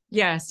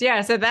 Yes.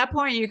 At that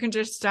point, you can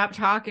just stop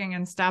talking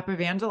and stop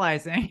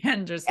evangelizing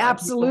and just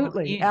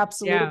absolutely.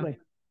 Yeah.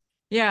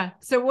 Yeah.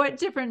 So what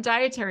different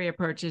dietary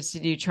approaches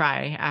did you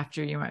try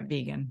after you went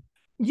vegan?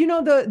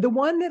 The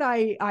one that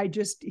I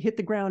just hit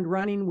the ground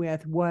running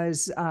with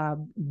was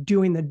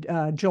doing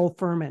the Joel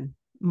Furman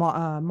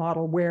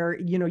model, where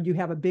you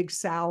have a big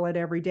salad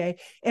every day.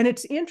 And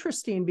it's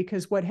interesting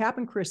because what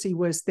happened, Chrissy,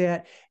 was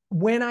that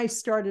when I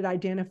started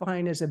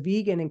identifying as a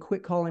vegan and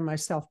quit calling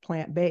myself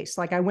plant-based,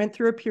 like I went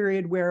through a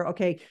period where,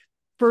 okay,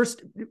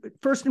 first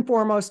and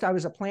foremost, I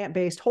was a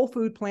plant-based, whole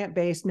food,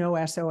 plant-based,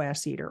 no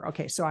SOS eater.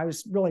 Okay, so I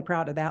was really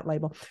proud of that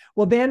label.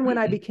 Well, then when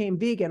I became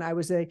vegan, I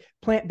was a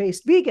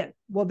plant-based vegan.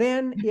 Well,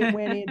 then it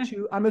went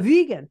into I'm a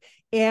vegan.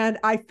 And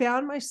I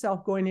found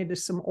myself going into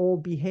some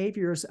old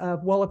behaviors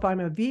of, well, if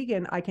I'm a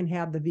vegan, I can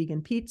have the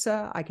vegan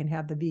pizza, I can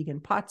have the vegan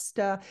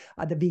pasta,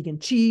 the vegan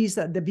cheese,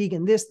 the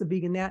vegan this, the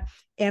vegan that.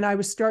 And I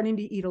was starting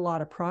to eat a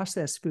lot of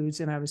processed foods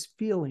and I was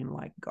feeling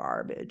like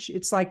garbage.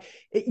 It's like,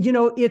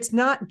 it's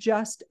not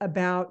just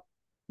about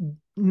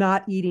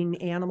not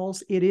eating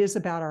animals. It is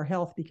about our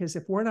health, because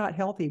if we're not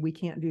healthy, we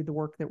can't do the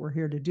work that we're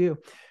here to do.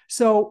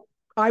 So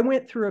I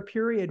went through a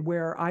period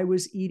where I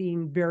was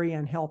eating very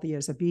unhealthy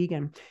as a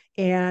vegan.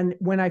 And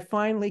when I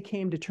finally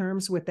came to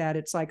terms with that,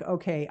 it's like,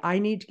 okay, I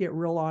need to get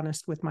real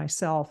honest with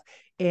myself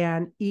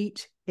and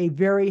eat a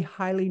very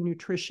highly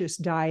nutritious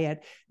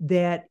diet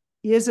that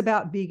is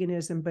about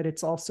veganism, but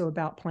it's also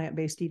about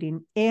plant-based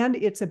eating. And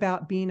it's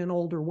about being an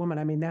older woman.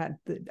 I mean,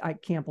 I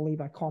can't believe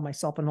I call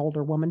myself an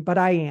older woman, but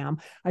I am.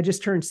 I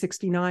just turned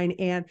 69.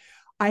 And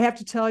I have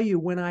to tell you,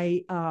 when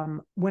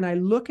I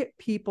look at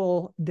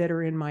people that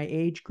are in my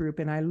age group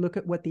and I look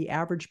at what the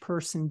average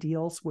person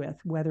deals with,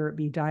 whether it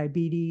be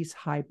diabetes,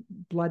 high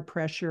blood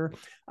pressure,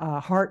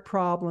 heart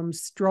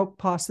problems, stroke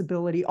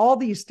possibility, all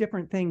these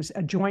different things,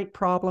 joint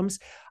problems,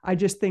 I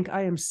just think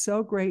I am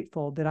so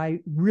grateful that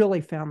I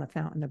really found the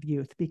fountain of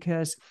youth,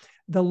 because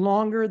the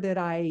longer that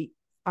I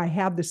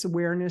have this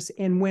awareness.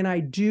 And when I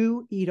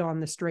do eat on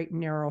the straight and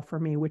narrow for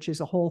me, which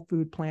is a whole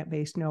food,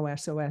 plant-based, no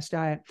SOS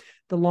diet,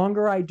 the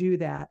longer I do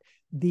that,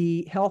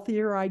 the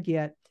healthier I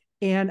get.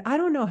 And I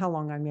don't know how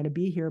long I'm going to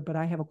be here, but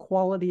I have a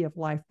quality of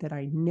life that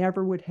I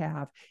never would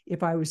have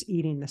if I was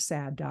eating the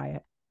SAD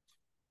diet.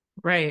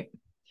 Right.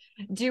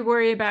 Do you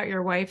worry about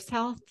your wife's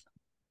health?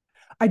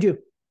 I do.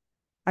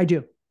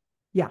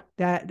 Yeah,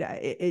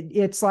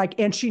 it's like,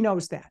 and she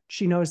knows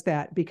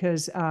that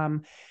because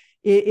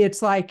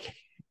it's like,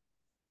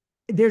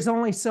 there's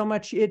only so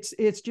much.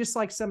 It's just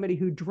like somebody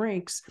who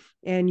drinks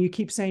and you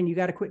keep saying you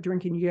got to quit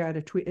drinking, you got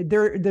to tweet.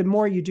 The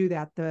more you do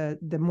that,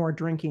 the more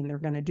drinking they're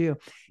going to do.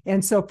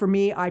 And so for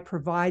me, I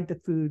provide the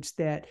foods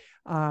that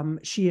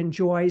she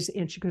enjoys,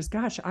 and she goes,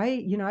 gosh,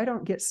 I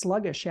don't get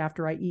sluggish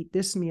after I eat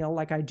this meal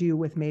like I do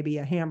with maybe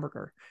a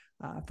hamburger,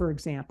 for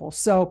example.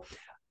 So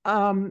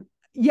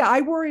yeah,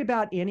 I worry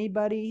about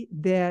anybody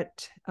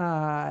that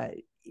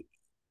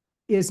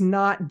is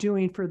not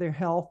doing for their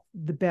health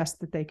the best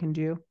that they can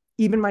do.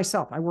 Even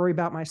myself, I worry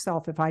about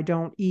myself if I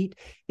don't eat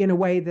in a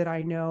way that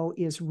I know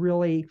is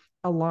really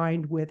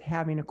aligned with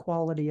having a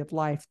quality of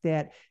life,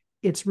 that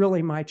it's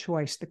really my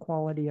choice, the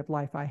quality of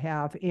life I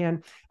have.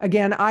 And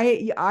again,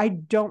 I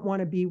don't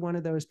want to be one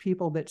of those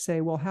people that say,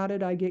 well, how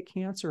did I get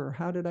cancer? Or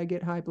how did I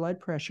get high blood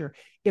pressure?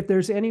 If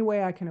there's any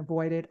way I can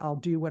avoid it, I'll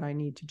do what I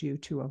need to do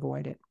to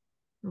avoid it.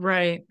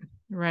 Right.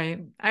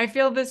 I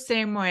feel the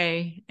same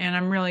way. And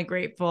I'm really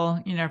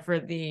grateful, for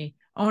the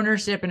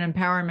ownership and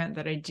empowerment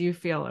that I do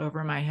feel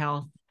over my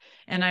health.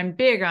 And I'm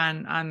big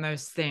on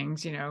those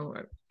things,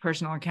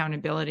 personal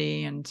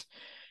accountability and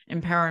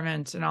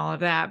empowerment and all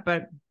of that.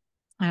 But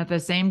at the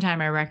same time,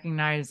 I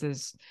recognize,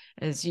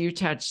 as you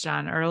touched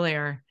on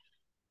earlier,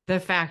 the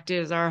fact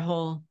is our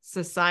whole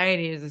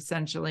society is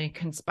essentially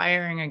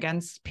conspiring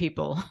against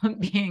people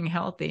being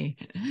healthy,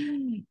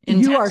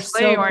 You are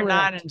so or correct.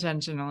 not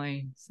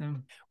intentionally. So,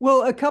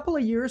 well, a couple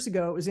of years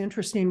ago, it was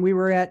interesting. We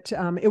were at,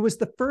 it was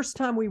the first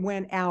time we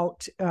went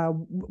out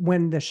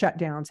when the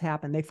shutdowns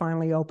happened. They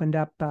finally opened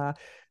up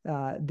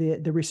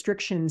the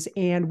restrictions,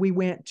 and we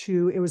went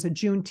to, it was a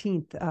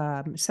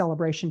Juneteenth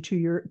celebration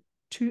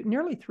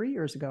nearly 3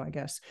 years ago, I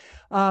guess.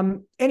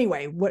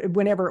 Anyway,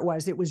 whenever it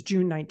was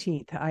June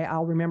 19th.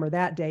 I'll remember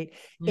that date.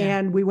 Yeah.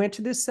 And we went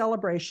to this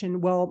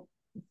celebration. Well,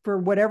 for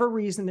whatever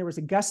reason, there was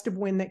a gust of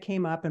wind that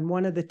came up, and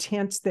one of the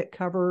tents that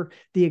cover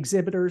the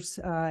exhibitors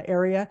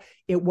area,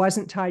 it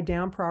wasn't tied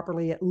down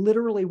properly. It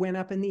literally went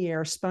up in the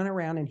air, spun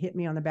around, and hit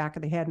me on the back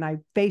of the head, and I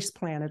face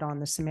planted on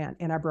the cement,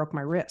 and I broke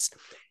my wrist.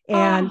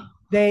 And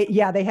they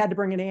had to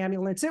bring an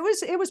ambulance. It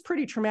was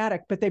pretty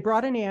traumatic, but they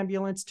brought an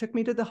ambulance, took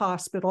me to the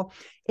hospital.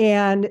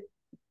 And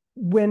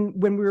when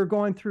we were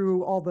going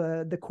through all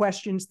the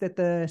questions that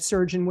the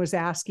surgeon was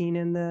asking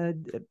and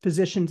the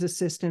physician's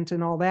assistant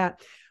and all that,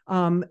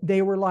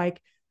 they were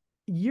like,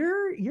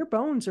 your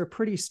bones are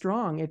pretty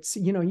strong. It's,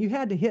 you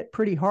had to hit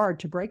pretty hard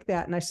to break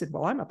that. And I said,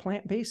 well, I'm a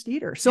plant-based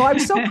eater. So I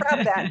was so proud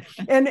of that.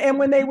 And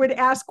when they would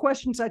ask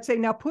questions, I'd say,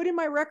 now put in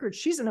my record,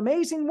 she's an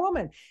amazing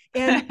woman.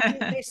 And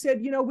they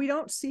said, we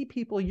don't see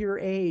people your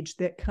age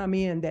that come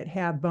in that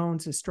have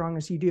bones as strong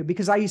as you do,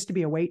 because I used to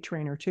be a weight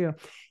trainer too.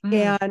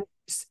 And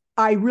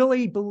I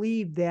really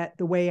believe that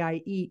the way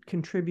I eat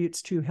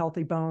contributes to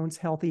healthy bones,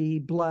 healthy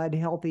blood,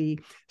 healthy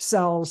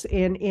cells.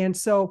 And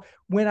so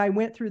when I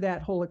went through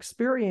that whole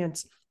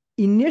experience,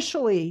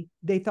 initially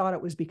they thought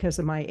it was because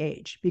of my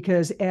age,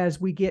 because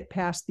as we get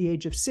past the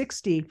age of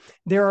 60,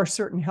 there are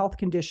certain health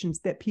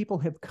conditions that people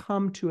have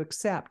come to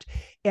accept.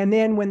 And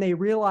then when they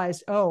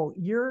realized, oh,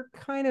 you're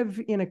kind of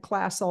in a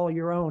class all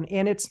your own,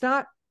 and it's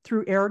not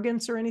through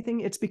arrogance or anything,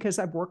 it's because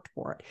I've worked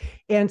for it.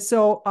 And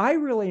so I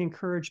really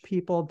encourage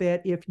people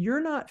that if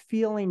you're not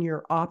feeling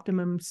your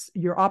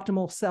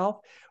optimal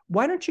self,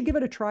 why don't you give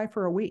it a try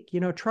for a week?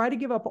 Try to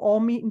give up all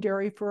meat and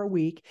dairy for a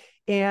week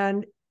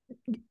and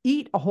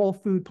eat a whole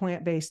food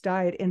plant-based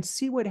diet and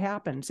see what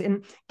happens.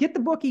 And get the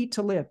book Eat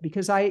to Live,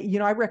 because I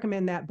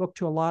recommend that book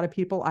to a lot of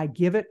people. I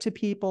give it to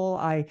people.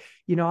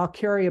 I'll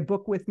carry a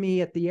book with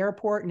me at the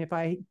airport, and if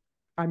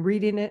I'm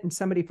reading it and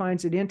somebody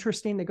finds it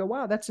interesting, they go,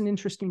 wow, that's an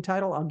interesting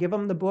title, I'll give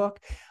them the book,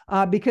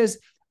 because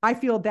I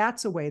feel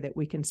that's a way that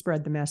we can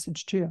spread the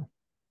message too.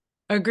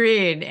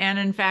 Agreed. And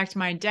in fact,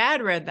 my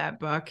dad read that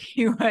book.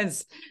 He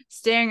was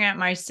staying at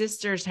my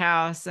sister's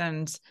house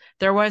and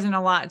there wasn't a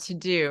lot to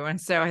do.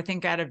 And so I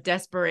think out of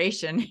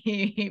desperation,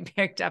 he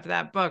picked up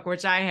that book,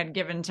 which I had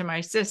given to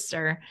my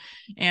sister.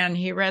 And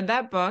he read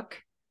that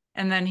book.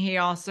 And then he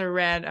also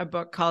read a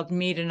book called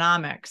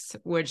Meatonomics,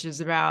 which is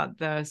about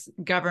the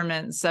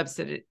government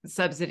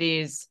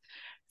subsidies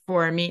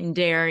for meat and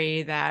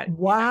dairy that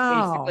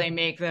basically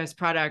make those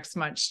products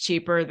much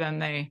cheaper than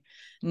they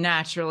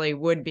naturally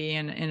would be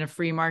in a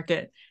free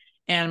market.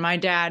 And my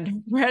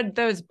dad read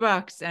those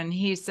books and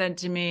he said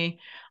to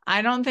me,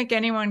 I don't think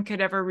anyone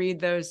could ever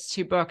read those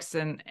two books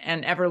and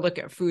ever look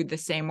at food the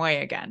same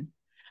way again.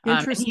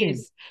 Interesting.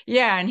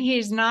 And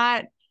he's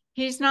not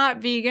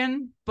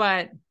vegan,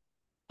 but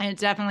it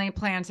definitely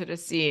planted a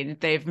seed.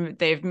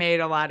 They've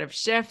made a lot of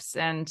shifts,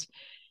 and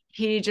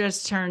he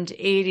just turned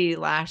 80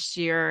 last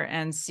year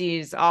and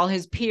sees all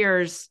his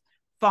peers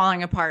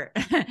falling apart.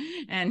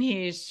 And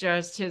his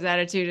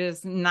attitude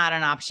is not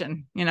an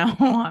option,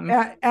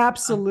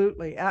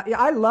 Absolutely.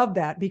 I love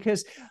that,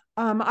 because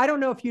I don't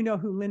know if you know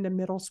who Linda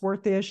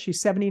Middlesworth is.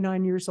 She's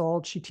 79 years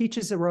old. She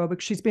teaches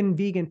aerobics. She's been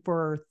vegan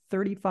for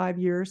 35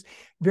 years,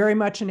 very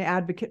much an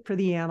advocate for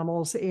the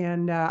animals.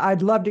 And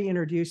I'd love to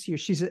introduce you.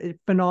 She's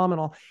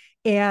phenomenal.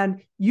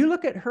 And you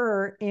look at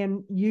her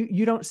and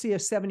you don't see a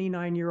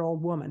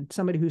 79-year-old woman,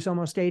 somebody who's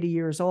almost 80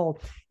 years old.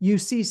 You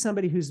see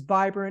somebody who's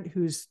vibrant,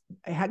 who's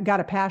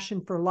got a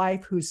passion for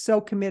life, who's so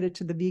committed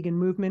to the vegan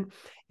movement.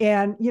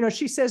 And,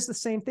 she says the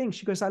same thing.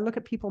 She goes, I look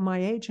at people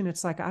my age and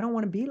it's like, I don't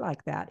want to be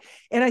like that.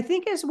 And I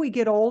think as we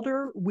get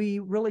older, we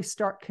really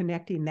start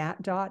connecting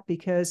that dot,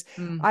 because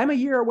I'm a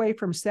year away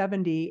from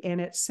 70.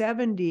 And at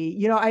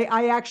 70,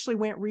 I actually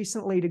went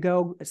recently to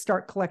go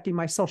start collecting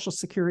my Social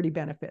Security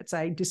benefits.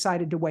 I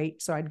decided to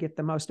wait so I'd get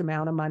the most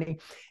amount of money.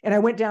 And I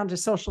went down to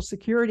Social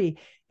Security,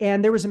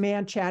 and there was a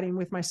man chatting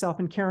with myself,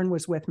 and Karen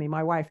was with me,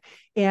 my wife.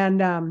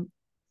 And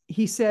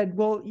he said,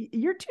 well,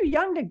 you're too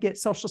young to get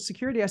Social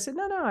Security. I said,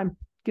 no, I'm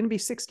going to be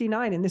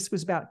 69. And this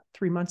was about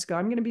 3 months ago.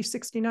 I'm going to be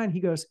 69. He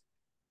goes,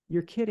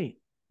 you're kidding.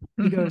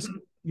 He goes,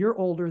 you're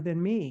older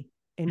than me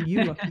and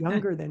you look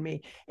younger than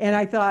me. And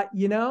I thought,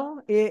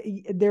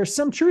 there's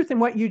some truth in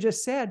what you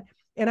just said.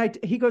 And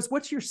he goes,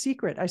 what's your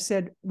secret? I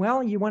said,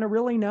 well, you want to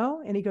really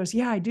know? And he goes,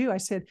 yeah, I do. I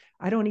said,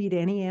 I don't eat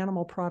any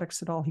animal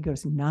products at all. He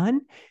goes,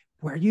 none?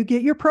 Where do you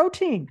get your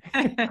protein?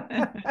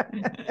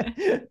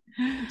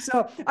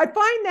 So I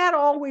find that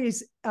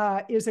always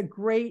is a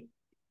great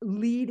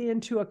lead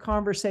into a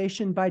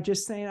conversation by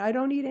just saying, I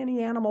don't eat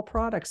any animal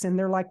products. And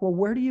they're like, well,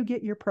 where do you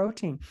get your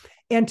protein?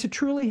 And to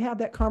truly have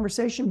that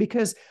conversation,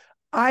 because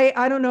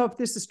I don't know if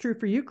this is true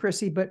for you,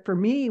 Chrissy, but for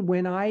me,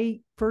 when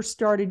I first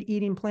started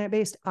eating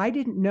plant-based, I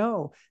didn't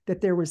know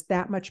that there was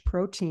that much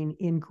protein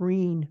in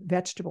green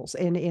vegetables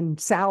and in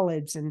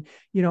salads and,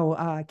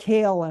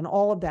 kale and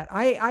all of that.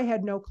 I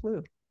had no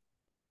clue.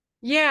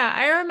 Yeah,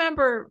 I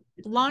remember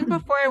long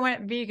before I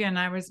went vegan,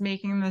 I was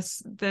making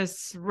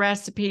this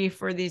recipe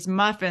for these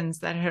muffins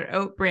that had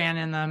oat bran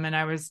in them. And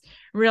I was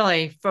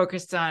really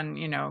focused on,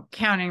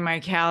 counting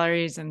my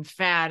calories and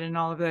fat and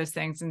all of those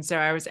things. And so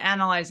I was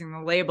analyzing the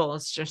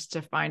labels just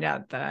to find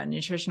out the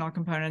nutritional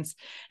components.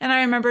 And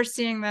I remember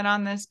seeing that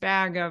on this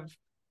bag of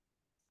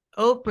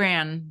oat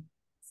bran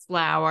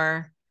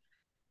flour,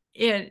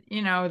 there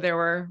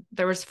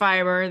was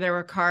fiber, there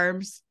were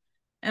carbs,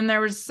 and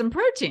there was some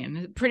protein,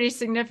 a pretty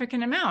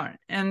significant amount.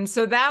 And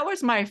so that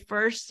was my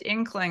first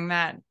inkling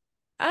that,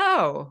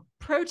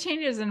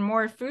 protein is in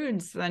more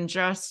foods than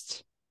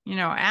just,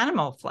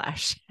 animal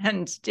flesh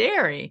and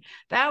dairy.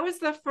 That was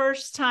the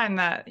first time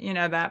that,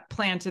 that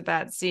planted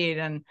that seed.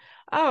 And,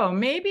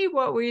 maybe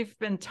what we've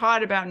been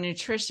taught about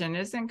nutrition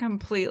isn't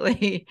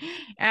completely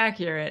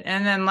accurate.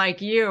 And then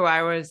like you,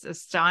 I was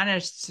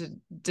astonished to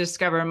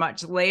discover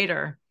much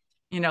later,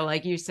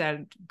 like you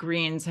said,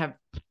 greens have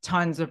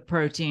tons of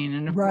protein,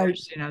 and of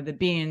course, the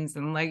beans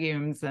and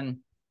legumes and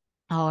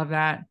all of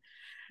that.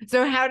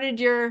 So how did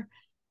your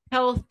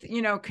health,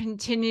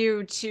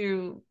 continue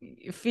to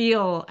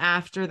feel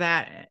after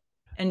that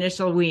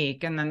initial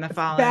week and then the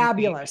following week.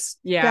 Fabulous.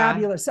 Yeah.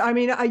 Fabulous. I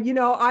mean,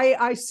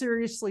 I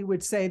seriously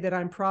would say that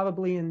I'm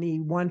probably in the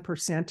 1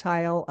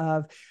 percentile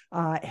of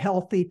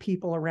healthy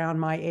people around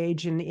my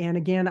age. And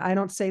again, I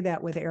don't say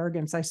that with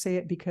arrogance. I say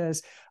it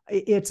because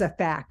it's a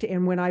fact.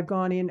 And when I've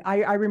gone in,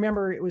 I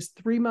remember it was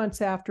 3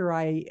 months after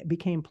I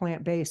became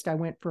plant-based, I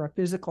went for a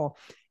physical,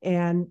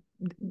 and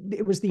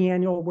it was the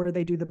annual where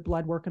they do the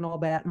blood work and all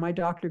that. And my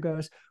doctor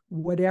goes,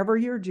 whatever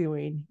you're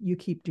doing, you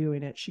keep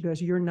doing it. She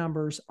goes, your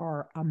numbers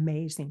are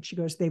amazing. She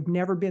goes, they've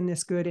never been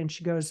this good. And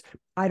she goes,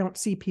 I don't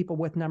see people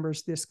with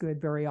numbers this good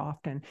very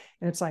often.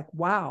 And it's like,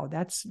 wow,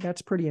 that's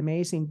pretty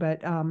amazing.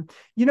 But,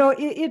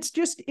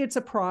 it's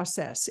a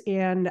process.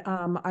 And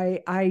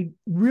I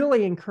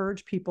really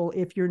encourage people,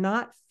 if you're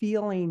not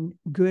feeling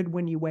good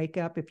when you wake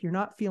up, if you're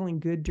not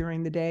feeling good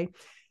during the day,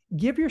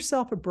 give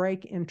yourself a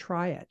break and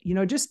try it.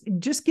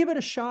 Just give it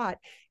a shot.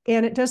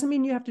 And it doesn't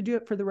mean you have to do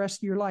it for the rest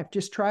of your life.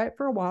 Just try it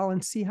for a while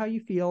and see how you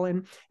feel.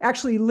 And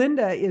actually,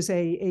 Linda is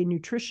a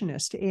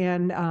nutritionist,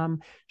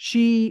 and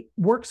she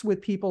works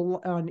with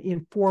people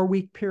in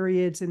 4-week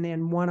periods and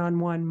then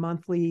one-on-one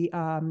monthly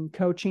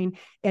coaching.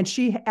 And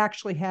she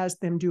actually has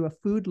them do a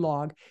food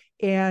log.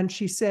 And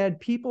she said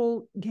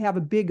people have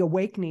a big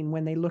awakening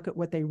when they look at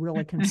what they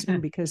really consume,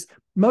 because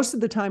most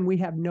of the time we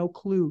have no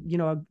clue,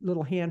 a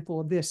little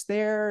handful of this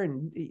there,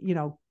 and,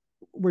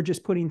 we're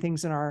just putting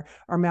things in our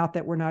mouth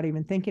that we're not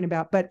even thinking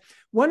about. But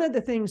one of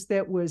the things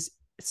that was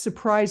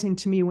surprising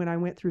to me when I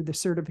went through the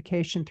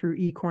certification through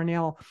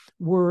eCornell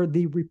were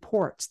the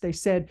reports. They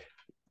said,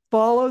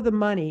 follow the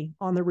money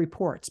on the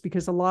reports,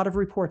 because a lot of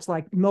reports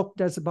like milk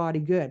does the body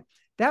good,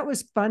 that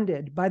was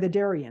funded by the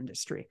dairy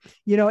industry.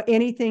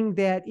 Anything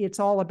that it's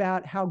all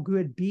about how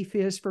good beef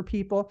is for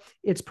people,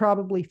 it's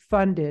probably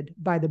funded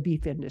by the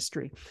beef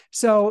industry.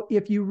 So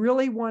if you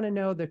really want to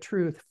know the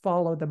truth,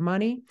 follow the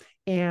money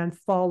and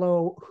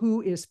follow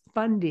who is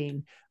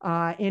funding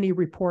any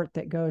report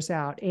that goes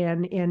out.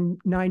 And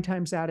 9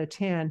 times out of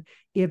 10,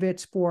 if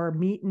it's for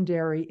meat and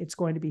dairy, it's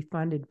going to be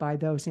funded by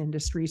those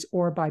industries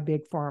or by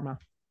big pharma.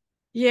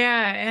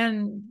 Yeah.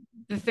 And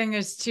the thing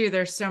is, too,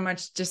 there's so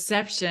much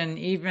deception,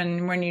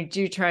 even when you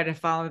do try to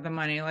follow the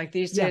money. Like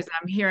these days,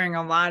 I'm hearing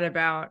a lot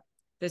about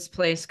this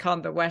place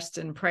called the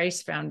Weston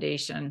Price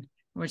Foundation,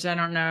 which I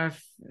don't know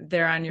if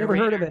they're on your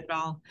radar at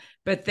all,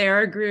 but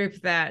they're a group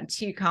that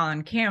T.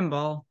 Colin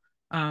Campbell,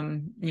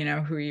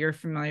 who you're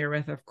familiar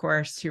with, of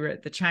course, who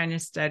wrote the China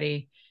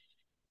study,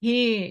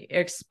 he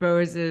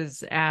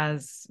exposes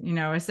as,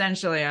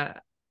 essentially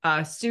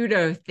a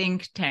pseudo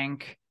think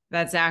tank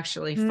that's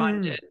actually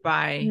funded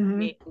by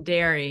meat and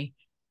dairy.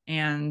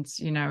 And,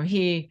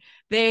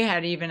 they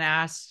had even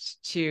asked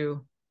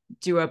to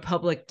do a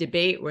public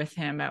debate with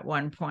him at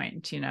one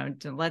point,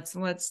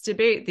 let's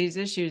debate these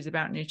issues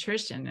about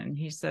nutrition. And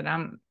he said,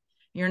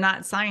 you're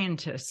not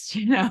scientists,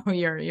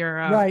 you're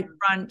a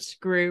front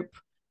group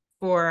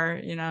for,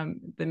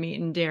 the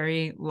meat and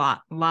dairy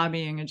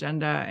lobbying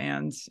agenda.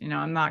 And,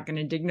 I'm not going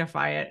to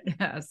dignify it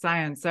as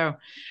science. So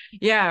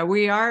yeah,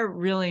 we are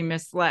really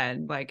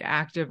misled, like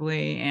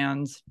actively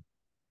and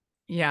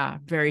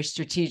very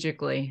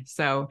strategically.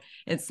 So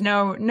it's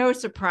no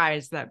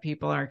surprise that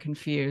people are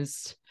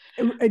confused.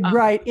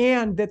 Right.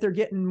 And that they're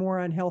getting more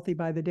unhealthy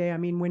by the day. I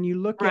mean, when you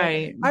look at,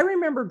 I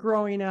remember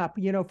growing up,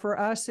 for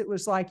us, it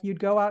was like you'd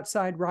go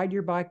outside, ride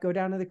your bike, go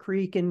down to the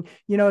creek. And,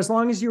 as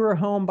long as you were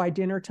home by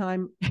dinner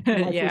time,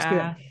 life was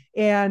good.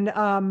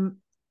 And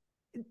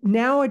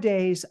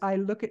nowadays, I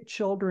look at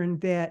children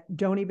that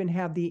don't even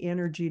have the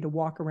energy to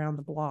walk around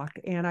the block.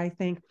 And I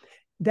think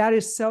that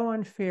is so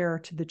unfair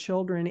to the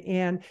children.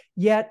 And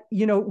yet,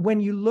 when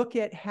you look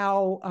at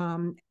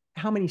how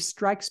many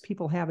strikes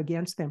people have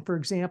against them, for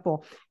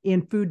example,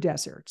 in food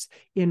deserts,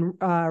 in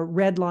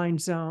red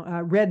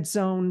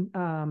zone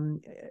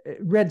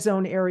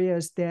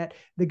areas that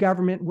the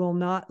government will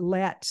not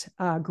let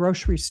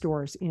grocery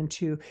stores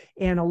into.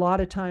 And a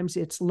lot of times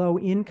it's low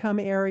income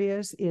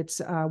areas.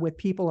 It's with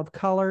people of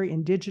color,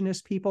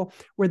 indigenous people,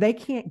 where they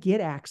can't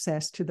get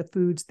access to the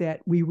foods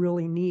that we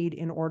really need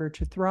in order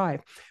to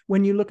thrive.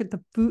 When you look at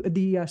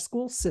the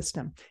school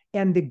system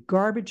and the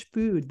garbage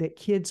food that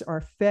kids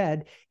are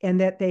fed,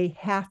 and that they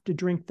have to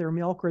drink their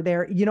milk, or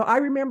I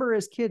remember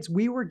as kids,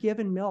 we were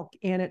given milk,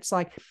 and it's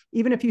like,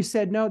 even if you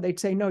said no, they'd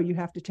say, no, you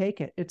have to take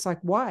it. It's like,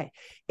 why?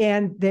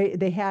 And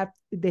they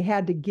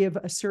had to give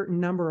a certain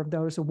number of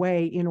those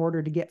away in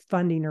order to get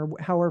funding, or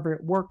however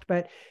it worked.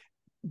 But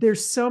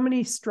there's so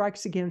many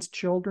strikes against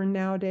children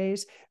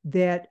nowadays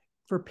that,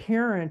 for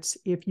parents,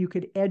 if you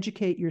could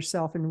educate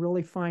yourself and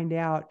really find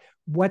out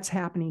what's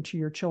happening to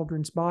your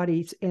children's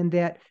bodies, and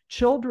that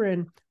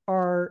children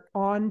are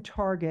on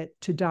target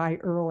to die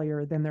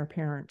earlier than their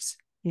parents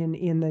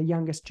in the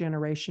youngest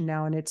generation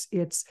now. And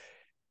it's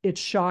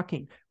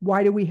shocking.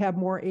 Why do we have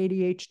more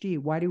ADHD?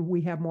 Why do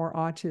we have more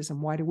autism?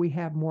 Why do we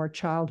have more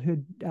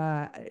childhood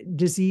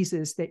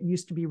diseases that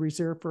used to be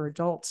reserved for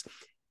adults?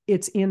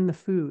 It's in the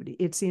food.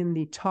 It's in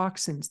the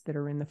toxins that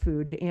are in the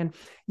food. And,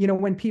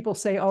 when people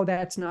say, oh,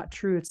 that's not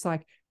true, it's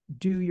like,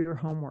 do your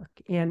homework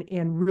and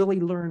really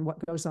learn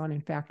what goes on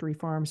in factory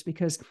farms,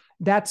 because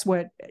that's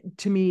what,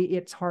 to me,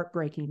 it's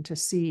heartbreaking to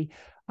see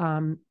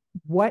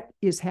what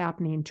is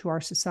happening to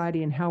our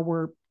society and how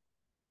we're,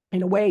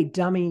 in a way,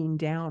 dumbing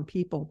down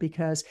people.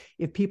 Because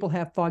if people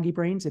have foggy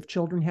brains, if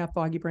children have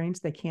foggy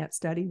brains, they can't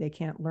study, they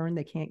can't learn,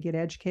 they can't get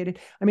educated.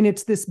 I mean,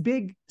 it's this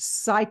big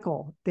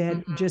cycle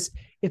that just,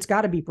 it's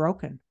got to be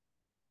broken.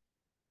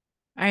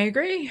 I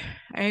agree.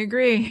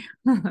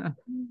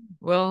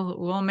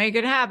 We'll make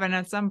it happen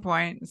at some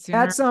point.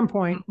 At some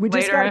point, we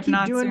just got to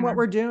keep doing what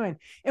we're doing.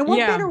 And what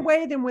better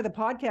way than with a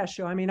podcast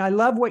show? I mean, I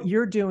love what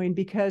you're doing,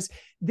 because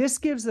this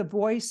gives a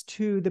voice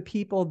to the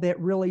people that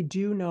really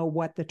do know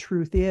what the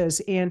truth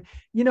is. And,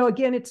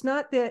 again, it's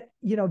not that,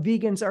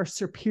 vegans are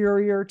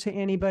superior to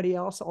anybody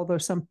else, although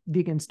some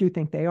vegans do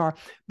think they are,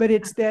 but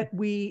it's that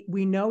we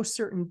know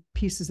certain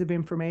pieces of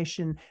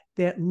information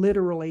that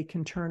literally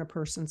can turn a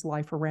person's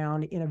life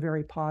around in a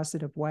very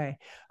positive way.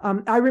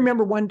 I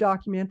remember one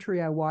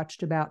documentary I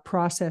watched about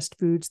processed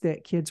foods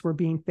that kids were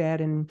being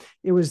fed. And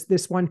it was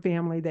this one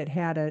family that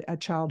had a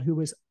child who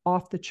was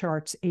off the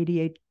charts,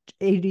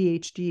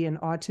 ADHD and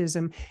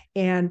autism.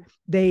 And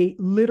they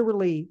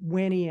literally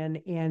went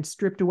in and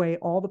stripped away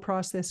all the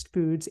processed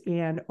foods.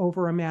 And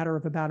over a matter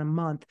of about a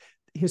month,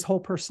 his whole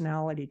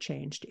personality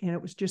changed. And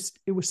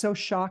it was so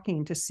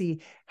shocking to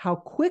see how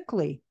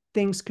quickly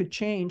things could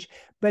change.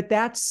 But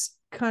that's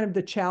kind of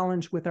the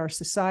challenge with our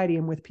society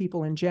and with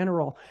people in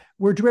general.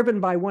 We're driven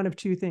by one of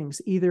two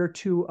things, either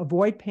to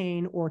avoid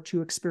pain or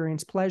to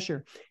experience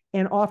pleasure.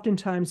 And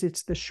oftentimes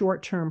it's the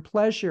short-term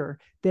pleasure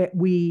that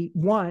we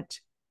want,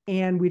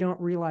 and we don't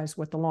realize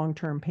what the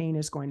long-term pain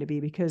is going to be.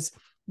 Because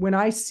when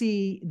I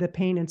see the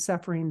pain and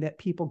suffering that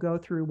people go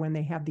through when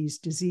they have these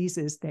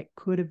diseases that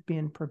could have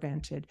been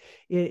prevented,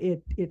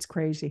 it's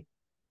crazy.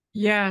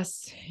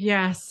 Yes.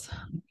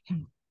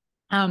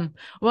 Well,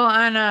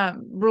 on a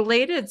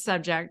related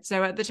subject,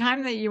 so at the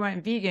time that you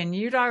went vegan,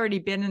 you'd already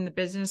been in the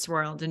business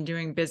world and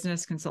doing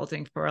business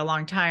consulting for a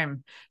long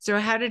time. So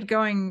how did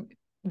going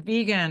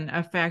vegan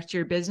affect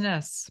your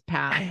business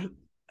path?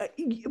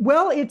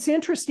 Well, it's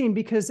interesting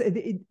because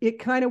it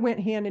kind of went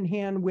hand in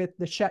hand with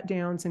the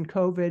shutdowns and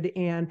COVID.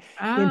 And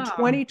in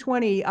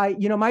 2020,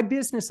 my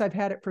business, I've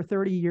had it for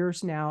 30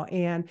 years now.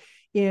 And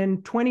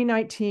in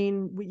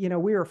 2019, we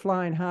were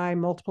flying high,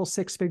 multiple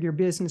six-figure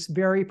business,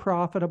 very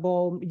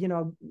profitable,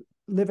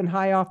 living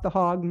high off the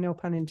hog, no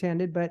pun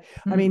intended. But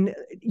I mean,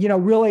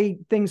 really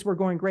things were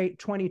going great.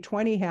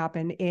 2020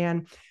 happened,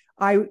 and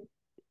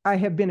I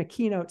have been a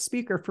keynote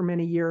speaker for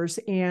many years,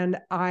 and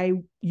I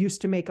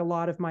used to make a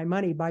lot of my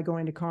money by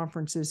going to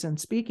conferences and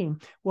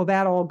speaking. Well,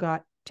 that all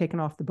got taken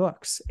off the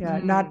books,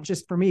 not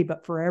just for me,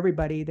 but for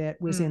everybody that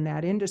was in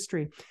that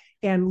industry.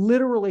 And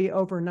literally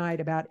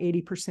overnight, about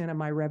 80% of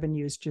my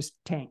revenues just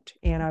tanked.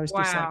 And I was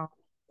just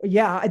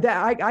like,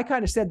 I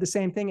kind of said the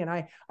same thing. And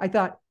I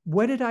thought,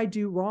 what did I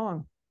do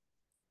wrong?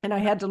 And I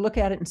had to look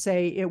at it and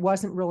say, it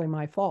wasn't really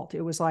my fault.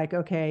 It was like,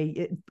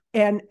 okay.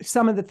 And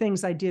some of the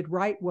things I did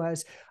right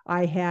was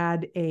I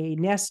had a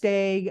nest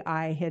egg.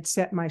 I had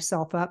set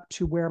myself up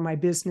to where my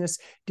business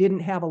didn't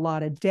have a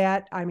lot of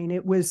debt. I mean,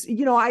 it was,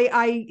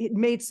 I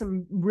made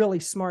some really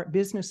smart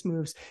business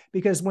moves,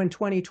 because when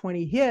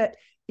 2020 hit,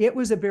 it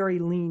was a very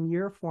lean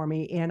year for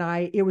me. And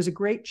it was a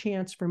great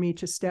chance for me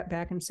to step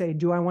back and say,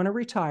 do I want to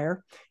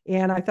retire?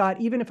 And I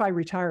thought, even if I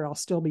retire, I'll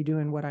still be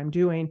doing what I'm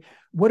doing.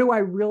 What do I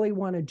really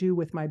want to do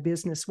with my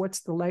business?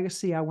 What's the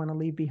legacy I want to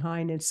leave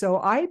behind? And so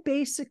I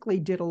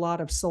basically did a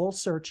lot of soul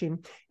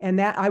searching. And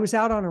that I was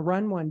out on a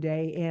run one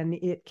day, and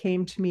it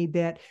came to me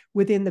that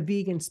within the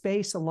vegan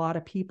space, a lot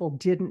of people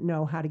didn't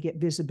know how to get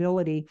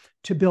visibility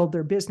to build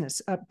their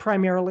business,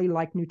 primarily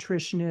like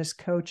nutritionists,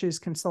 coaches,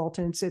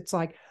 consultants. It's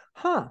like,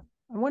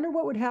 I wonder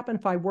what would happen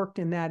if I worked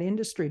in that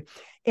industry.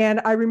 And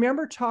I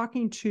remember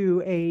talking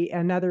to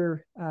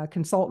another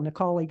consultant, a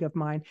colleague of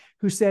mine,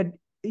 who said,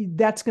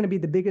 that's going to be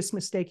the biggest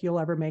mistake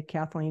you'll ever make,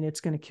 Kathleen. It's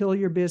going to kill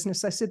your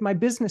business. I said, my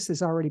business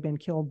has already been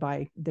killed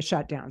by the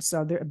shutdown,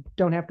 so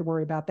don't have to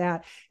worry about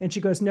that. And she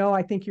goes, no,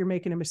 I think you're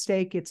making a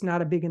mistake. It's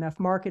not a big enough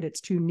market.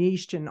 It's too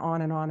niched, and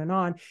on and on and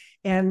on.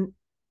 And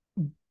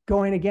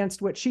going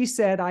against what she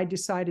said, I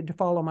decided to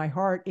follow my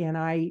heart, and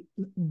I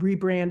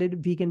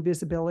rebranded Vegan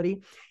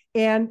Visibility.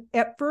 And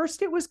at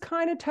first it was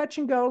kind of touch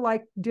and go,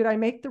 like, did I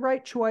make the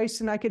right choice?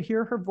 And I could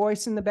hear her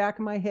voice in the back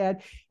of my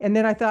head. And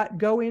then I thought,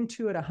 go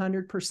into it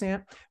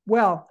 100%.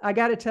 Well, I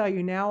got to tell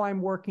you, now I'm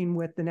working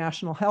with the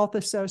National Health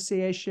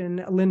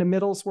Association. Linda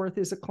Middlesworth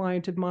is a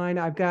client of mine.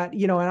 I've got,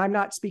 and I'm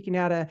not speaking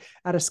out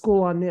of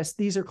school on this.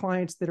 These are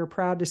clients that are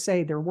proud to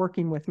say they're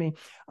working with me.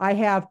 I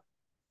have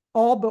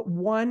all but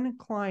one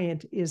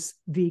client is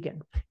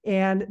vegan.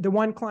 And the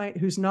one client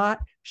who's not,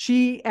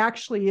 she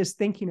actually is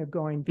thinking of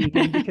going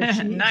vegan, because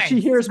she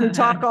hears me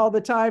talk all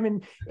the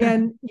time.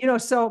 And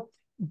so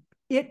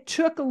it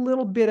took a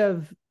little bit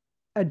of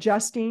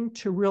adjusting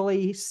to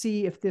really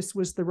see if this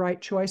was the right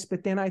choice.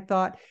 But then I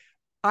thought,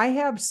 I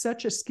have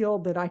such a skill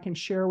that I can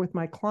share with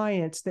my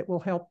clients that will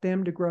help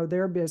them to grow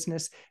their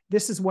business.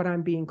 This is what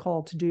I'm being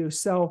called to do.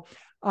 So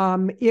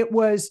It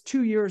was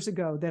 2 years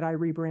ago that I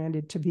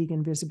rebranded to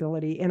Vegan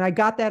Visibility. And I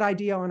got that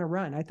idea on a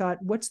run. I thought,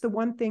 what's the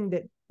one thing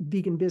that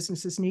vegan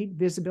businesses need?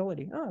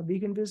 Visibility. Oh,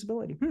 vegan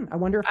visibility. I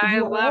wonder if the I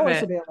love URL is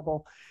it.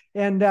 available.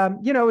 And,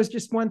 it was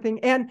just one thing.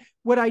 And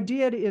what I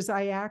did is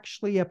I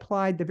actually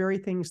applied the very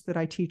things that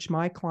I teach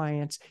my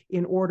clients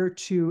in order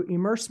to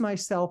immerse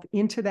myself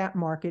into that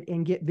market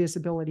and get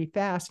visibility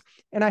fast.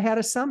 And I had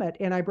a summit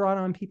and I brought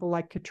on people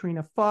like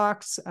Katrina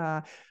Fox,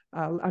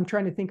 I'm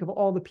trying to think of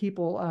all the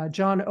people,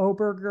 John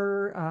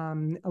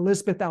Oberger,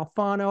 Elizabeth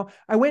Alfano.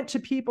 I went to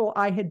people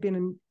I had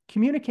been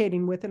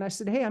communicating with and I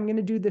said, hey, I'm going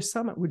to do this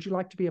summit. Would you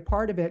like to be a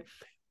part of it?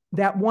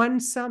 That one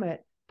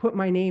summit put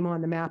my name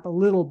on the map a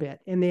little bit.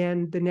 And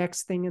then the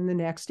next thing and the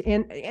next.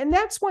 And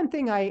that's one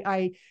thing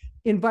I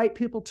invite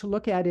people to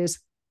look at is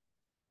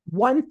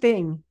one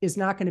thing is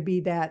not going to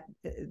be that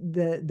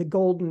the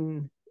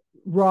golden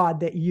rod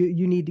that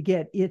you need to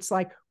get. It's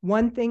like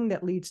one thing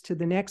that leads to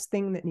the next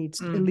thing that leads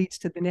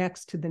to the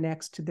next, to the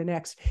next, to the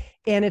next.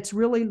 And it's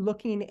really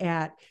looking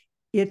at,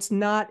 it's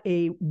not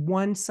a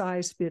one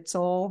size fits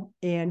all,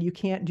 and you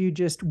can't do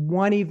just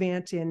one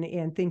event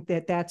and think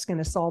that that's going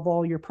to solve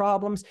all your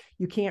problems.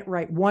 You can't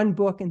write one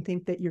book and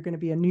think that you're going to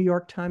be a New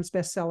York Times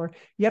bestseller.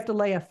 You have to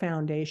lay a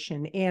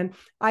foundation. And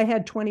I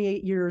had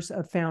 28 years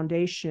of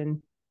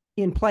foundation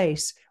in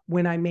place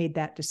when I made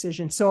that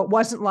decision. So it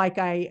wasn't like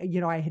I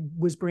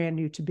was brand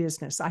new to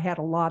business. I had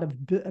a lot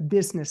of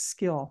business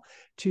skill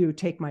to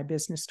take my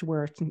business to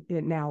where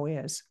it now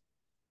is.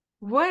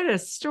 What a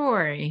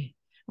story.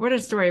 What a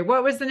story.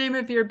 What was the name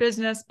of your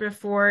business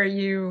before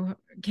you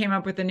came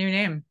up with the new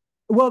name?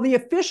 Well, the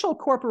official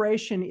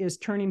corporation is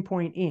Turning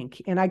Point Inc.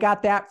 And I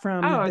got that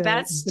from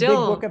the Big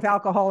Book of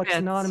Alcoholics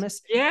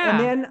Anonymous. Yeah. And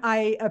then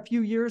a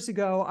few years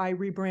ago, I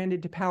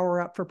rebranded to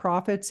Power Up for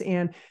Profits.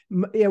 And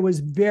it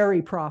was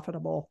very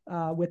profitable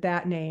with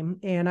that name.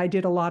 And I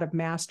did a lot of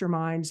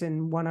masterminds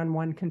and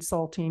one-on-one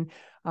consulting,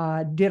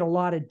 did a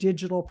lot of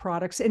digital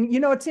products. And,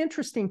 it's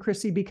interesting,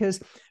 Chrissy,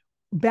 because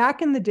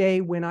back in the day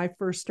when I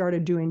first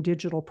started doing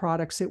digital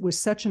products, it was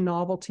such a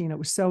novelty and it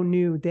was so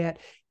new that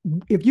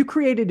if you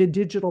created a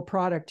digital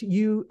product,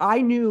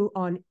 I knew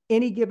on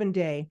any given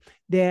day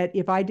that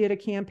if I did a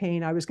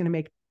campaign, I was going to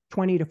make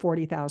 $20,000 to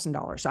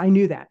 $40,000. I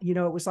knew that.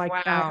 It was like,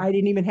 wow. I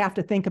didn't even have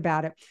to think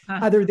about it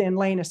other than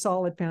laying a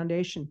solid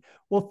foundation.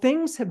 Well,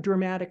 things have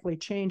dramatically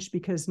changed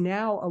because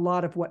now a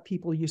lot of what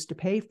people used to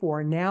pay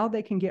for, now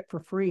they can get for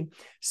free.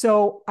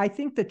 So I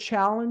think the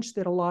challenge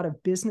that a lot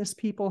of business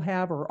people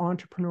have, or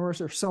entrepreneurs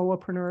or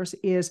solopreneurs,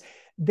 is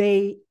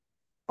they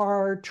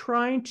are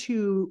trying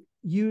to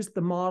use the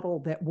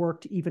model that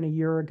worked even a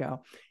year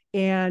ago.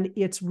 And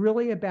it's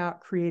really about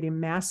creating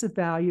massive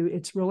value.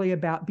 It's really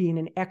about being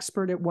an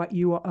expert at what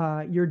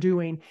you're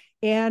doing.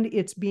 And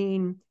it's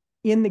being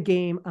in the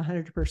game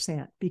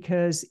 100%.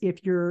 Because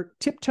if you're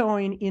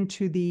tiptoeing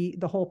into the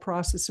whole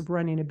process of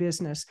running a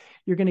business,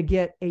 you're going to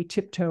get a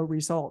tiptoe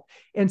result.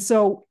 And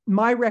so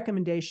my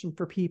recommendation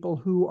for people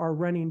who are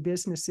running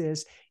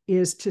businesses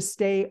is to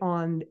stay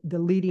on the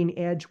leading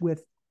edge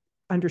with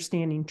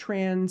understanding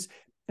trends,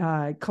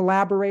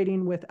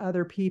 collaborating with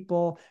other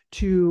people,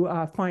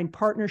 to find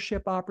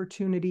partnership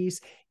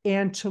opportunities,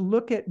 and to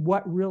look at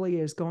what really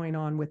is going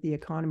on with the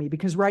economy.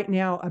 Because right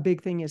now, a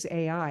big thing is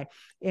AI.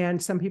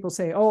 And some people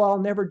say, oh, I'll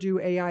never do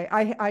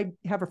AI. I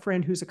have a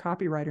friend who's a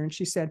copywriter, and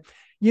she said,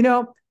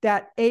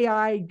 that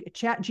AI,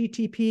 chat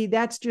GTP,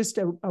 that's just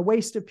a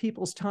waste of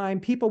people's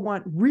time. People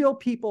want real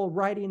people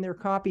writing their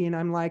copy. And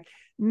I'm like,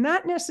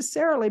 not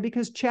necessarily,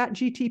 because chat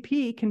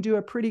GTP can do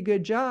a pretty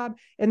good job,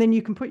 and then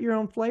you can put your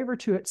own flavor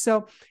to it.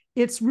 So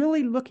it's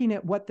really looking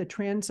at what the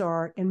trends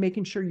are and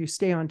making sure you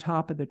stay on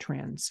top of the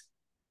trends.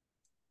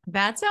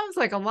 That sounds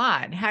like a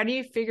lot. How do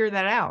you figure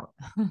that out?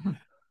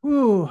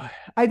 Ooh,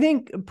 I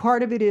think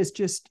part of it is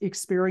just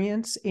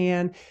experience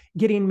and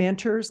getting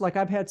mentors. Like,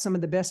 I've had some of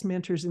the best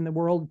mentors in the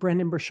world.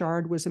 Brendan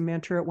Burchard was a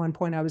mentor at one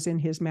point. I was in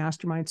his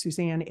mastermind.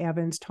 Suzanne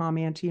Evans, Tom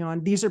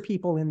Antion. These are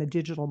people in the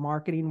digital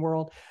marketing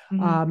world.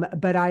 Mm-hmm.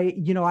 But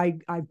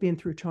I've been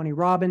through Tony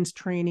Robbins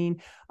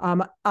training.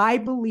 I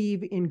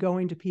believe in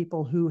going to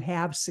people who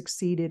have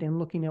succeeded and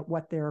looking at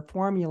what their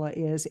formula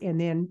is, and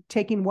then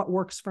taking what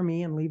works for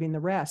me and leaving the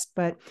rest.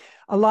 But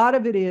a lot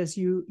of it is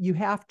you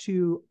have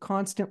to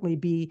constantly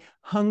be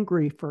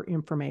hungry for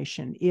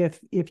information. If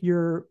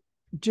you're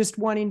just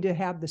wanting to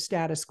have the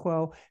status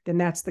quo, then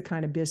that's the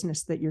kind of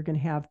business that you're going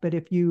to have. But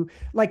if you,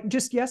 like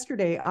just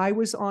yesterday, I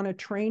was on a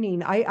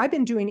training. I've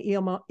been doing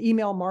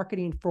email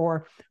marketing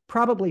for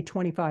probably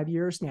 25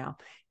 years now.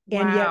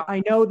 And wow. Yet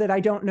I know that I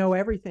don't know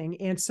everything.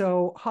 And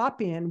so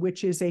Hopin,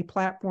 which is a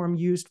platform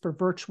used for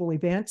virtual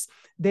events,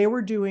 they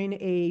were doing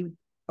a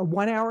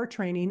 1-hour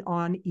training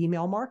on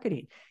email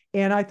marketing.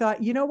 And I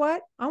thought, you know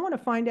what? I want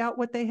to find out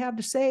what they have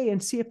to say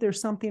and see if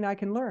there's something I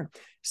can learn.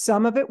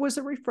 Some of it was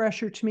a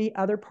refresher to me.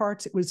 Other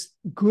parts, it was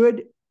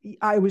good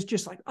I was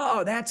just like,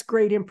 oh, that's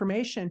great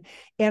information.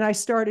 And I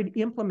started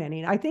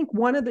implementing. I think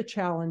one of the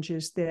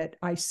challenges that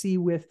I see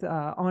with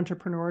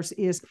entrepreneurs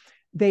is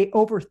they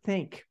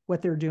overthink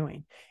what they're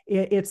doing.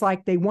 It's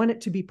like they want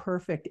it to be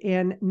perfect,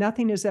 and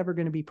nothing is ever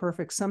going to be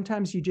perfect.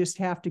 Sometimes you just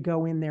have to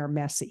go in there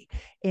messy.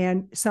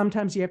 And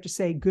sometimes you have to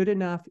say good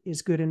enough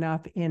is good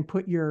enough, and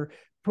put your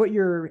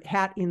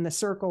hat in the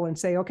circle and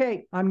say,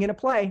 okay, I'm going to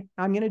play.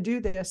 I'm going to do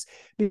this,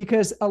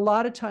 because a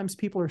lot of times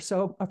people are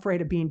so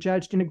afraid of being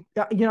judged. And,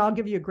 I'll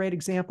give you a great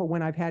example.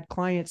 When I've had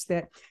clients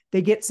that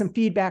they get some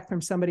feedback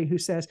from somebody who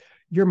says,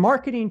 you're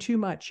marketing too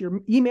much,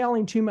 you're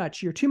emailing too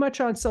much, you're too much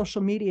on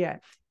social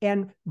media.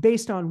 And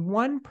based on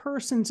one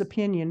person's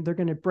opinion, they're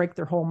going to break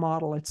their whole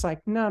model. It's like,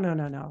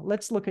 no.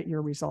 Let's look at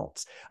your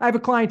results. I have a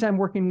client I'm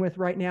working with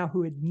right now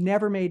who had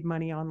never made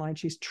money online.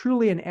 She's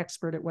truly an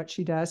expert at what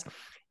she does.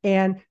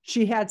 And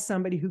she had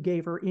somebody who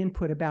gave her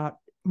input about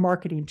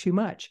marketing too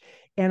much.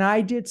 And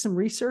I did some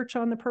research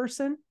on the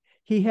person.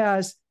 He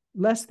has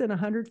less than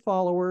 100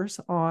 followers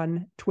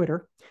on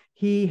Twitter.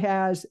 He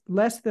has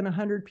less than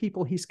 100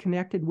 people he's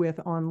connected with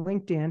on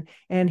LinkedIn,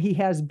 and he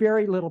has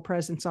very little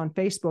presence on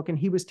Facebook. And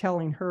he was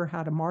telling her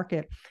how to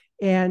market.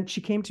 And she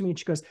came to me and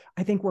she goes,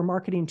 I think we're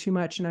marketing too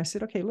much. And I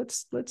said, okay,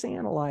 let's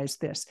analyze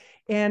this.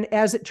 And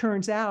as it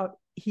turns out,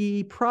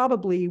 he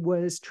probably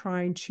was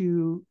trying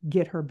to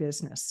get her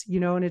business,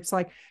 and it's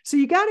like, so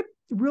you got to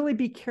really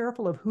be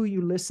careful of who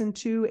you listen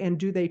to, and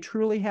do they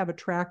truly have a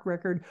track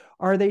record?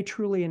 Are they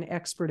truly an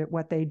expert at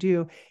what they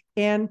do?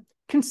 And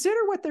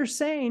consider what they're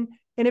saying.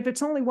 And if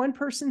it's only one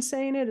person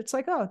saying it, it's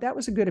like, oh, that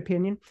was a good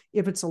opinion.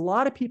 If it's a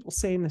lot of people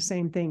saying the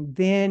same thing,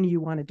 then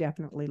you want to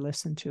definitely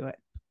listen to it.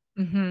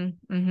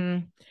 Mm-hmm, mm-hmm.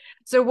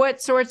 So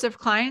what sorts of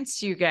clients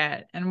do you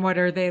get, and what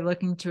are they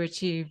looking to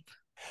achieve?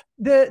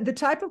 The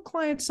type of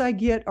clients I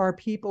get are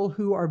people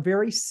who are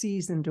very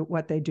seasoned at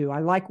what they do. I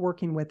like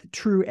working with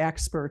true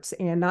experts,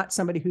 and not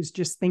somebody who's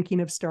just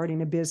thinking of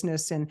starting a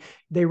business and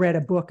they read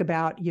a book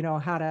about,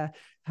 how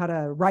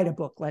to write a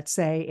book, let's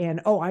say, and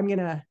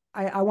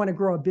I want to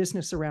grow a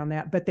business around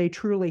that, but they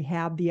truly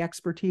have the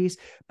expertise.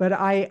 But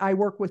I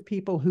work with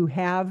people who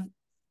have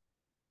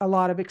a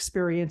lot of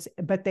experience,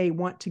 but they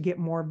want to get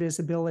more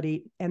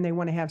visibility, and they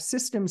want to have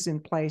systems in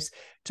place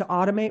to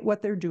automate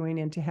what they're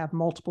doing and to have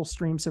multiple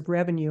streams of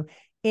revenue.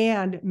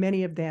 And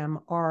many of them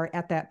are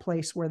at that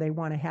place where they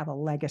want to have a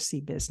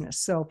legacy business.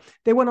 So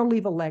they want to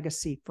leave a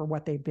legacy for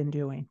what they've been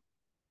doing.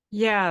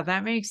 Yeah,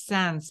 that makes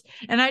sense.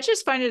 And I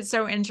just find it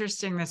so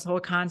interesting, this whole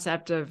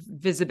concept of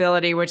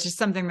visibility, which is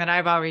something that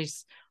I've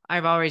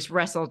always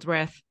wrestled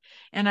with.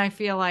 And I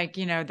feel like,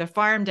 the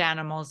farmed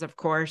animals, of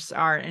course,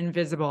 are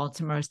invisible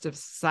to most of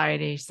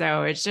society.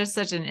 So it's just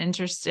such an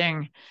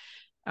interesting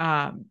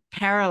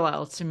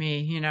parallel to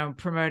me,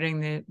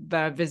 promoting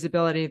the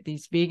visibility of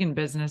these vegan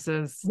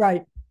businesses.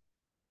 Right.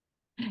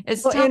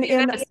 Tell me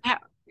this.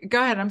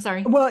 Go ahead. I'm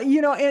sorry. Well,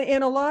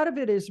 and a lot of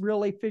it is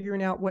really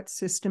figuring out what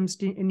systems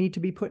need to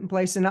be put in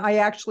place. And I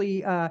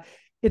actually,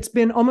 it's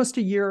been almost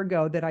a year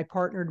ago that I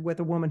partnered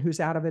with a woman who's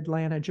out of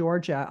Atlanta,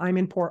 Georgia. I'm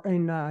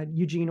in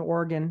Eugene,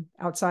 Oregon,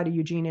 outside of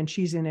Eugene, and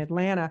she's in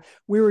Atlanta.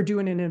 We were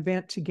doing an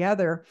event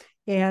together,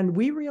 and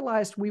we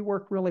realized we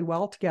work really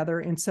well together.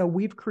 And so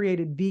we've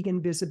created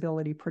Vegan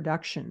Visibility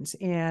Productions,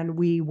 and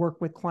we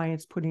work with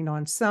clients putting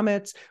on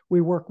summits.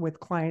 We work with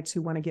clients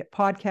who want to get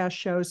podcast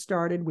shows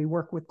started. We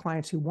work with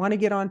clients who want to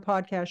get on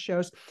podcast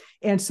shows.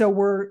 And so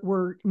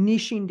we're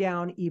niching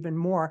down even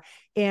more.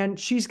 And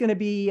she's going to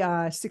be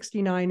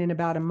 69 in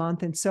about a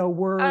month. And so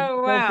we're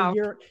both a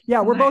year.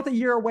 Yeah, we're both a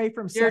year away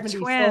from You're 70.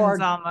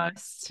 twins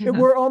almost.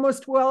 We're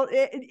almost, well,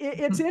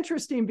 it's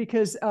interesting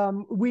because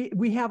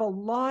we have a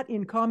lot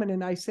in common.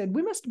 And I said,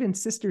 we must have been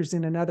sisters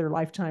in another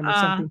lifetime or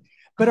something.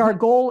 But our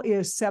goal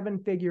is 7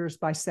 figures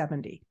by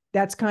 70.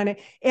 That's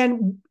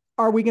and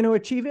are we going to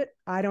achieve it?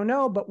 I don't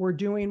know, but we're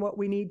doing what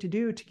we need to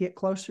do to get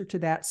closer to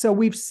that. So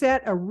we've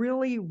set a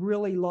really,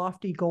 really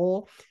lofty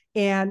goal,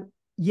 and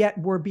yet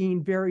we're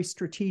being very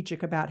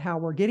strategic about how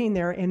we're getting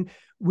there. And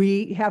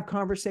we have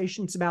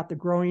conversations about the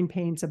growing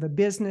pains of a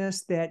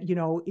business that,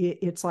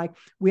 it's like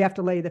we have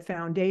to lay the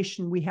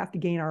foundation. We have to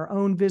gain our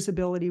own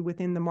visibility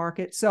within the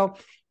market. So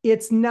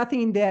it's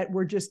nothing that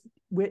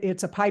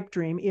it's a pipe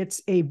dream.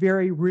 It's a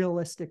very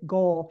realistic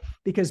goal,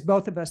 because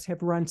both of us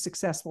have run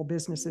successful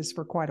businesses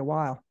for quite a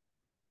while.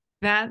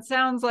 That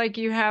sounds like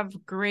you have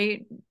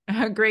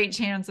a great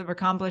chance of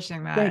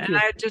accomplishing that. Thank you.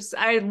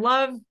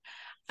 And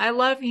I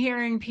love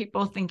hearing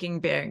people thinking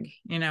big.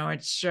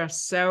 It's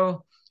just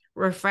so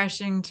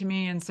refreshing to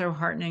me and so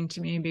heartening to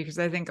me, because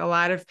I think a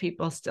lot of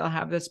people still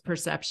have this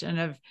perception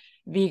of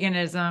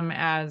veganism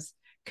as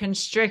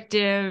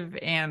constrictive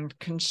and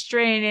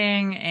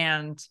constraining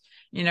and,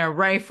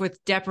 rife with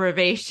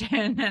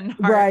deprivation and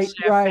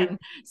hardship and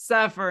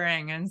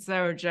suffering. And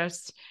so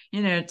just,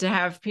 to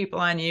have people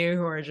on you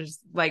who are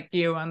just like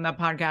you on the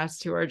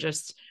podcast, who are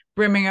just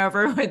brimming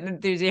over with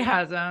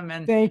enthusiasm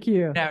and thank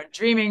you,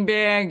 dreaming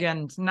big,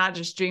 and not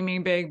just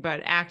dreaming big,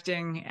 but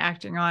acting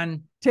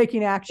on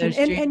taking action.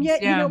 And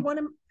yet,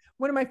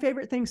 One of my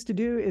favorite things to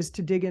do is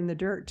to dig in the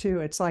dirt too.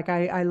 It's like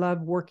I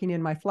love working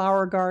in my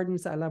flower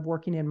gardens. I love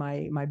working in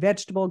my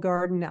vegetable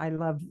garden. I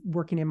love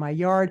working in my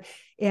yard.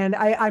 And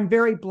I'm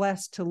very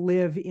blessed to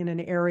live in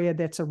an area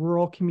that's a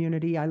rural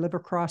community. I live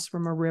across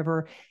from a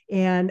river,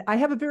 and I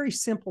have a very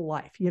simple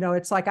life.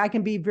 It's like I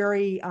can be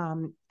very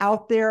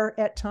out there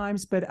at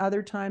times, but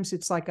other times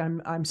it's like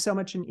I'm so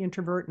much an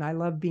introvert, and I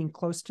love being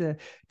close to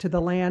the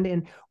land.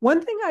 And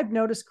one thing I've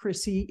noticed,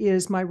 Chrissy,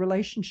 is my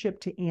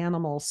relationship to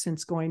animals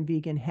since going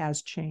vegan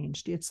has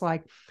changed. It's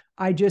like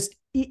I just,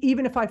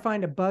 even if I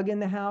find a bug in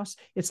the house,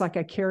 it's like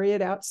I carry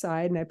it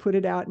outside and I put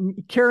it out. And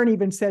Karen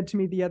even said to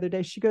me the other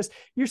day, she goes,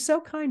 "You're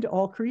so kind to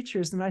all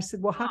creatures." And I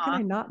said, "Well, how can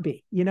I not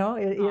be?"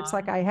 It's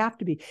like I have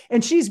to be.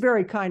 And she's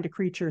very kind to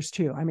creatures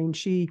too. I mean,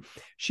 she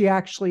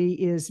actually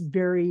is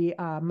very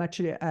much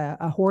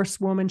a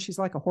horsewoman. She's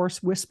like a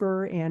horse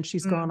whisperer, and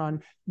she's gone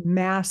on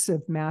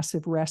massive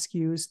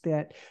rescues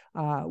that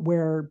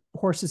where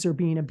horses are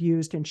being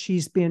abused. And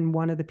she's been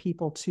one of the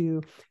people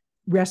to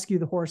rescue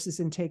the horses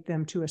and take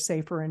them to a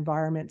safer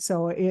environment.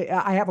 So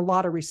I have a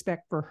lot of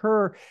respect for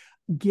her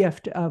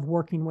gift of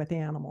working with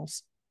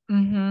animals.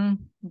 Mm-hmm.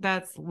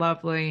 That's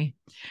lovely.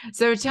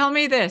 So tell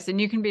me this,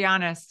 and you can be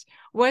honest,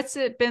 what's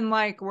it been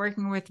like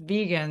working with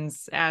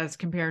vegans as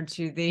compared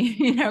to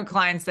the,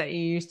 clients that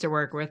you used to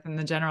work with in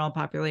the general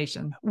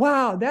population?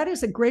 Wow, that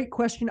is a great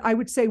question. I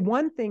would say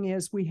one thing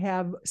is we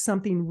have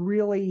something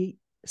really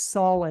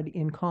solid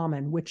in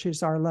common, which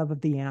is our love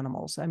of the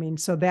animals. I mean,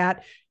 so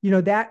that,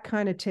 that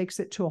kind of takes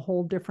it to a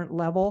whole different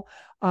level.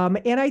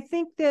 And I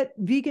think that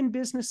vegan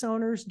business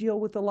owners deal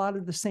with a lot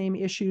of the same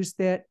issues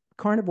that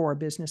carnivore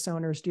business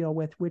owners deal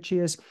with, which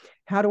is,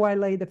 how do I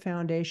lay the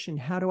foundation?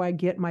 How do I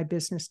get my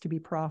business to be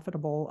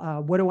profitable?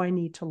 What do I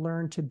need to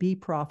learn to be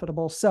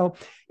profitable? So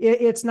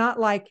it's not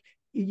like,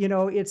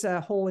 it's a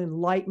whole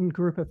enlightened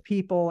group of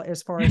people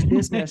as far as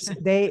business.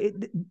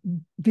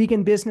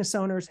 Vegan business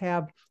owners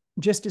have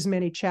just as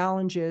many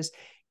challenges.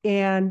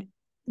 And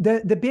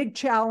the big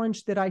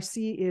challenge that I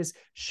see is,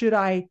 should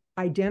I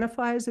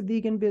identify as a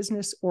vegan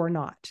business or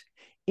not?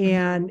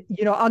 And,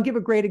 I'll give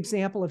a great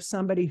example of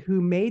somebody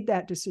who made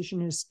that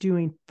decision, is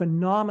doing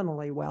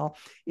phenomenally well,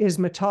 is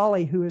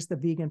Matali, who is the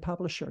vegan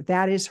publisher.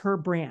 That is her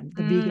brand,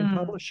 the vegan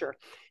publisher.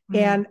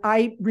 And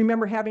I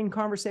remember having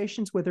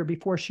conversations with her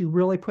before she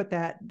really put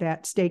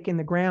that stake in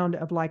the ground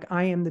of like,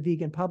 I am the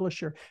vegan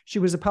publisher. She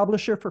was a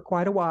publisher for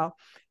quite a while.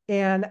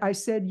 And I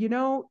said,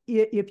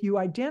 if you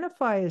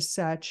identify as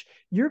such,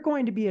 you're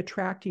going to be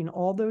attracting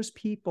all those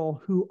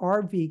people who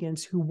are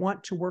vegans, who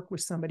want to work with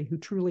somebody who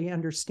truly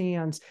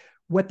understands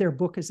what their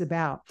book is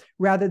about,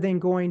 rather than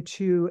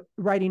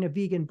writing a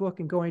vegan book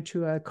and going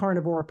to a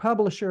carnivore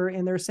publisher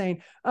and they're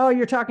saying, "Oh,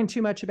 you're talking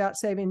too much about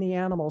saving the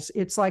animals."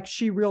 It's like,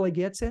 she really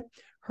gets it.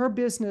 Her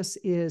business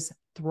is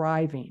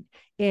thriving.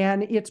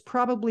 And it's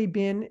probably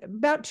been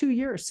about 2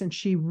 years since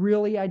she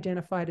really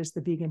identified as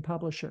the vegan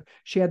publisher.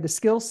 She had the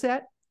skill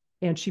set,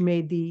 and she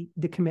made the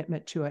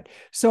commitment to it.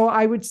 So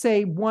I would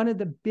say one of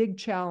the big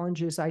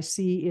challenges I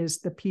see is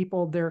the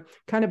people, they're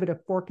kind of at a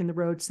fork in the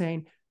road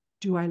saying,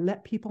 do I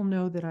let people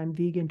know that I'm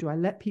vegan? Do I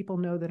let people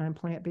know that I'm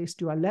plant-based?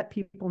 Do I let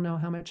people know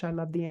how much I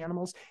love the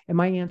animals? And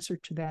my answer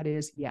to that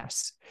is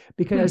yes.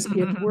 Because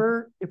if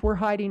we're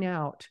hiding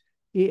out,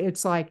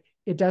 it's like,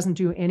 it doesn't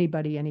do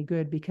anybody any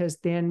good, because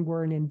then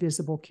we're an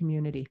invisible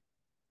community.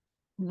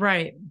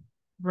 Right.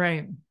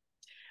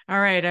 All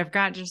right, I've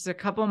got just a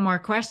couple more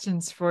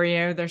questions for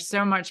you. There's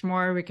so much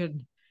more we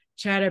could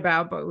chat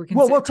about, but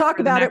we'll talk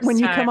about it when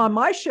you come on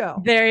my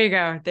show. There you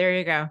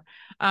go.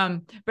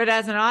 But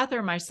as an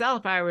author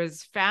myself, I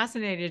was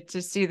fascinated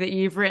to see that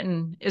you've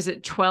written, is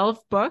it 12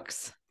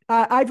 books?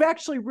 I've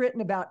actually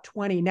written about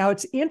 20. Now,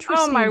 it's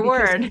interesting. Oh, my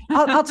word.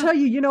 I'll tell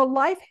you,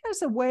 life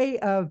has a way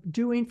of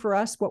doing for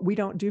us what we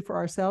don't do for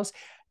ourselves.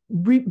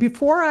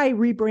 Before I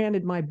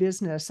rebranded my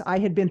business, I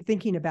had been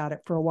thinking about it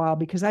for a while,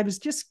 because I was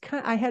just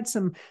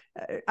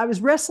I was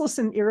restless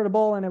and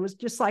irritable, and I was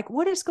just like,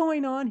 what is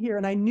going on here?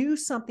 And I knew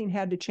something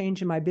had to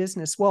change in my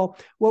business. Well,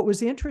 what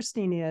was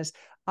interesting is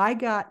I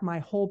got my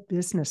whole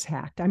business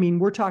hacked. I mean,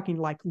 we're talking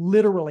like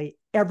literally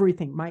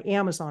everything: my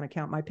Amazon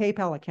account, my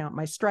PayPal account,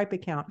 my Stripe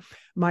account,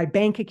 my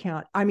bank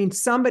account. I mean,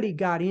 somebody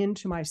got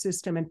into my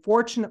system, and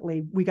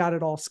fortunately we got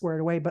it all squared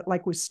away. But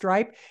like with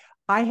Stripe,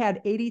 I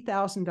had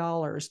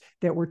 $80,000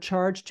 that were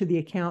charged to the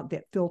account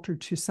that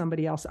filtered to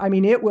somebody else. I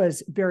mean, it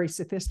was very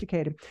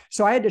sophisticated.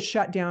 So I had to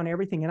shut down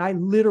everything, and I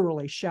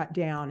literally shut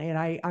down. And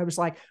I was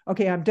like,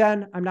 okay, I'm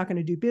done. I'm not going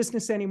to do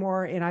business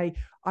anymore. And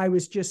I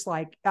was just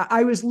like,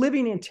 I was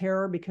living in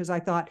terror, because I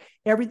thought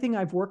everything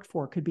I've worked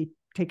for could be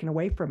taken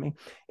away from me.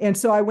 And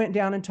so I went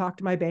down and talked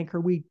to my banker.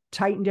 We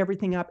tightened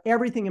everything up.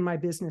 Everything in my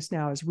business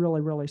now is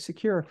really, really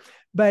secure.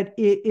 But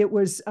it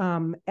was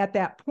at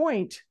that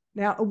point.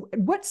 Now,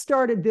 what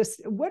started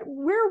this? Where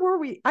were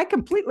we? I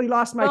completely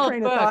lost my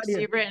train of thought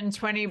here. You've written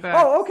 20 books.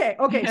 Oh, okay.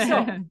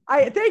 So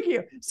thank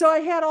you. So I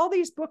had all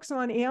these books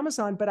on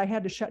Amazon, but I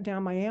had to shut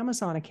down my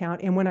Amazon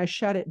account. And when I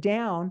shut it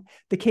down,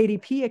 the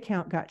KDP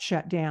account got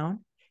shut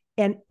down.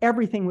 and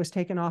everything was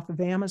taken off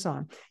of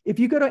Amazon. If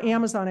you go to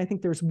Amazon, I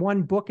think there's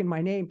one book in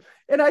my name.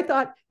 And I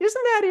thought,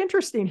 isn't that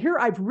interesting? Here,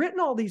 I've written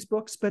all these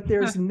books, but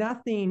there's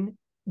nothing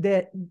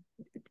that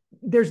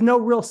there's no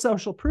real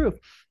social proof.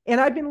 And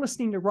I've been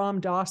listening to Ram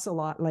Dass a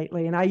lot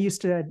lately. And I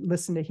used to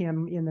listen to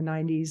him in the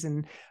 90s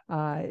and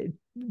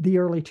the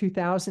early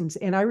 2000s.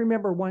 And I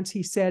remember once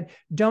he said,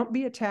 don't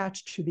be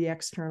attached to the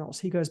externals.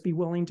 He goes, be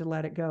willing to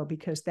let it go,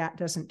 because that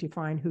doesn't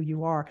define who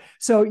you are.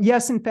 So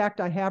yes, in fact,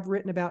 I have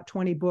written about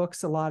 20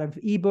 books, a lot of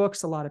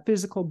ebooks, a lot of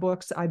physical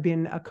books. I've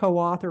been a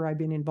co-author. I've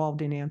been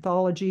involved in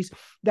anthologies.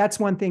 That's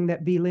one thing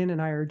that V. Lynn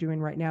and I are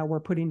doing right now. We're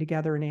putting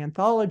together an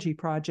anthology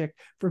project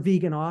for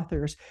vegan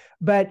authors,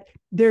 but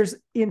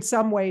in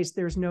some ways,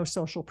 there's no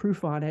social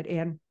proof on it.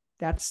 And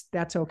that's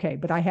okay.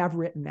 But I have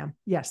written them.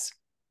 Yes.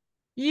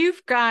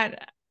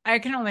 I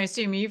can only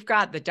assume you've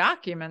got the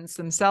documents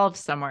themselves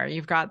somewhere.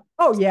 You've got.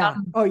 Oh, yeah.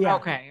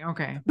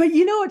 Okay. But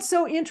it's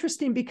so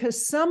interesting,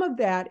 because some of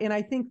that, and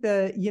I think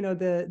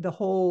the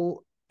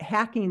whole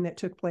hacking that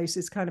took place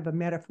is kind of a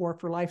metaphor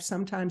for life.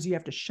 Sometimes you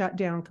have to shut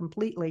down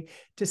completely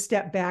to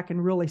step back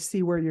and really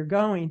see where you're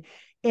going.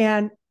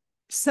 And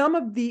some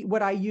of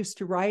what I used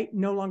to write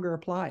no longer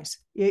applies.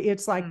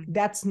 It's like,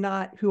 that's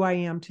not who I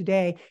am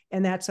today,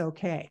 and that's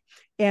okay.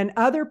 And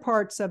other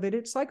parts of it,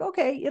 it's like,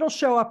 okay, it'll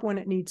show up when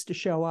it needs to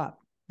show up.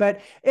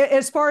 But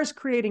as far as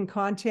creating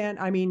content,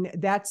 I mean,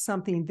 that's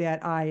something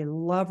that I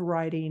love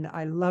writing.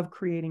 I love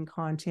creating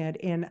content,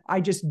 and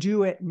I just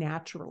do it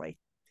naturally.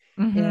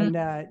 And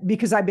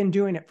because I've been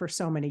doing it for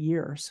so many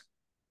years.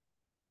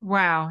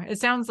 Wow. It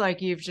sounds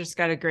like you've just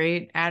got a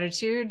great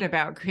attitude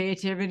about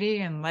creativity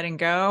and letting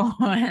go.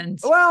 And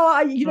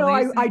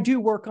I do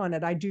work on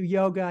it. I do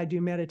yoga, I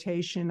do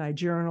meditation, I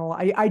journal.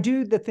 I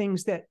do the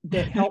things that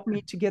help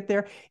me to get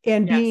there.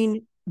 And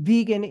being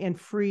vegan and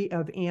free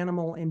of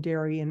animal and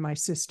dairy in my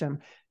system,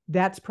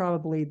 that's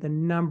probably the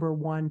number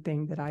one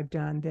thing that I've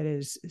done that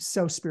is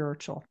so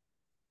spiritual.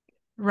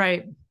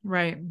 Right.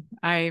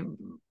 I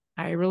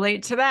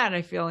relate to that.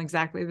 I feel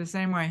exactly the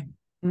same way.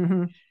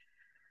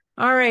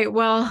 All right.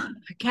 Well,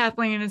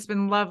 Kathleen, it's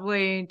been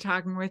lovely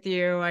talking with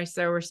you. I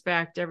so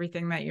respect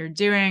everything that you're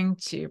doing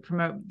to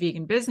promote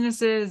vegan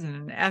businesses in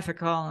an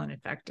ethical and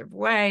effective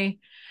way.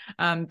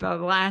 The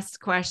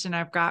last question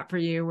I've got for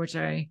you, which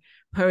I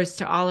pose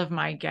to all of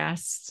my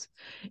guests,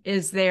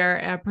 is there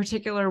a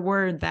particular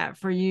word that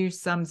for you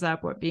sums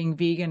up what being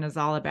vegan is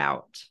all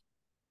about?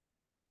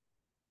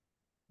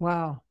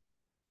 Wow.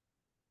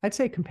 I'd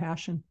say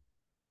compassion.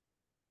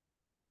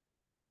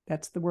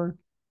 That's the word.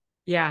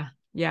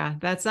 Yeah,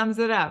 that sums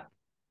it up.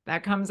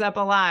 That comes up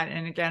a lot,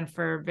 and again,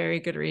 for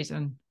very good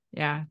reason.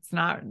 Yeah, it's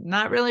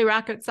not really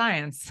rocket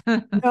science.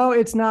 No,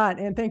 it's not.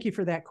 And thank you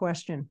for that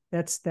question.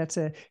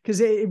 Because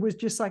it was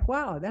just like,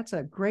 wow, that's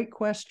a great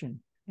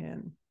question.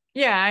 And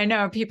yeah, I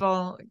know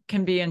people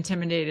can be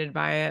intimidated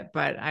by it,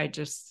 but I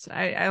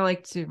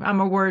like to.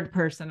 I'm a word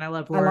person. I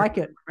love words. I like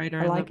it.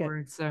 I like it.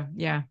 Words. So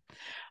yeah.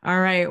 All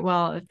right.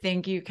 Well,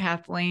 thank you,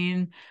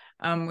 Kathleen.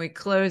 We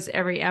close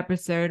every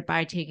episode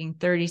by taking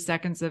 30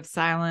 seconds of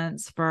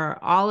silence for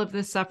all of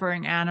the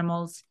suffering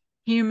animals,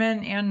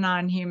 human and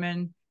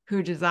non-human,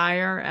 who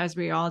desire, as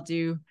we all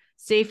do,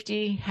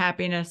 safety,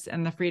 happiness,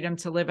 and the freedom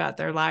to live out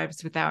their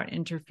lives without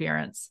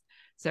interference.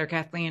 So,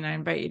 Kathleen, I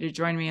invite you to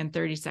join me in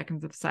 30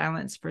 seconds of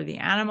silence for the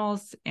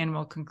animals, and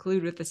we'll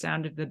conclude with the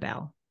sound of the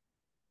bell.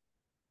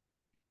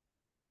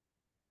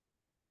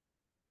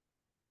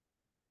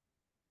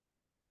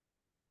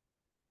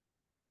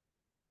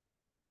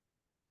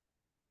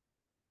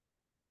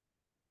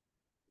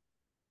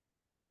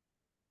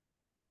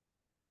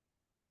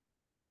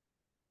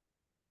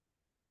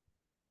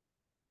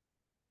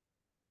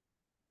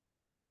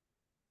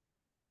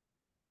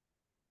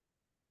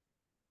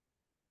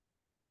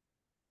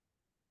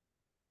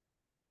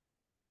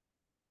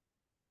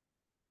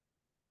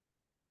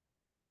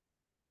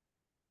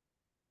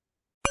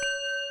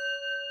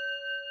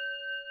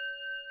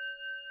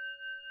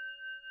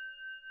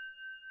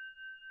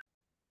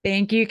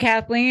 Thank you,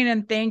 Kathleen,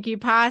 and thank you,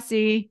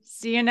 Posse.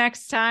 See you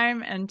next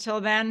time. Until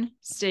then,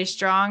 stay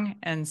strong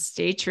and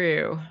stay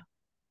true.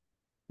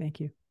 Thank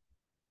you.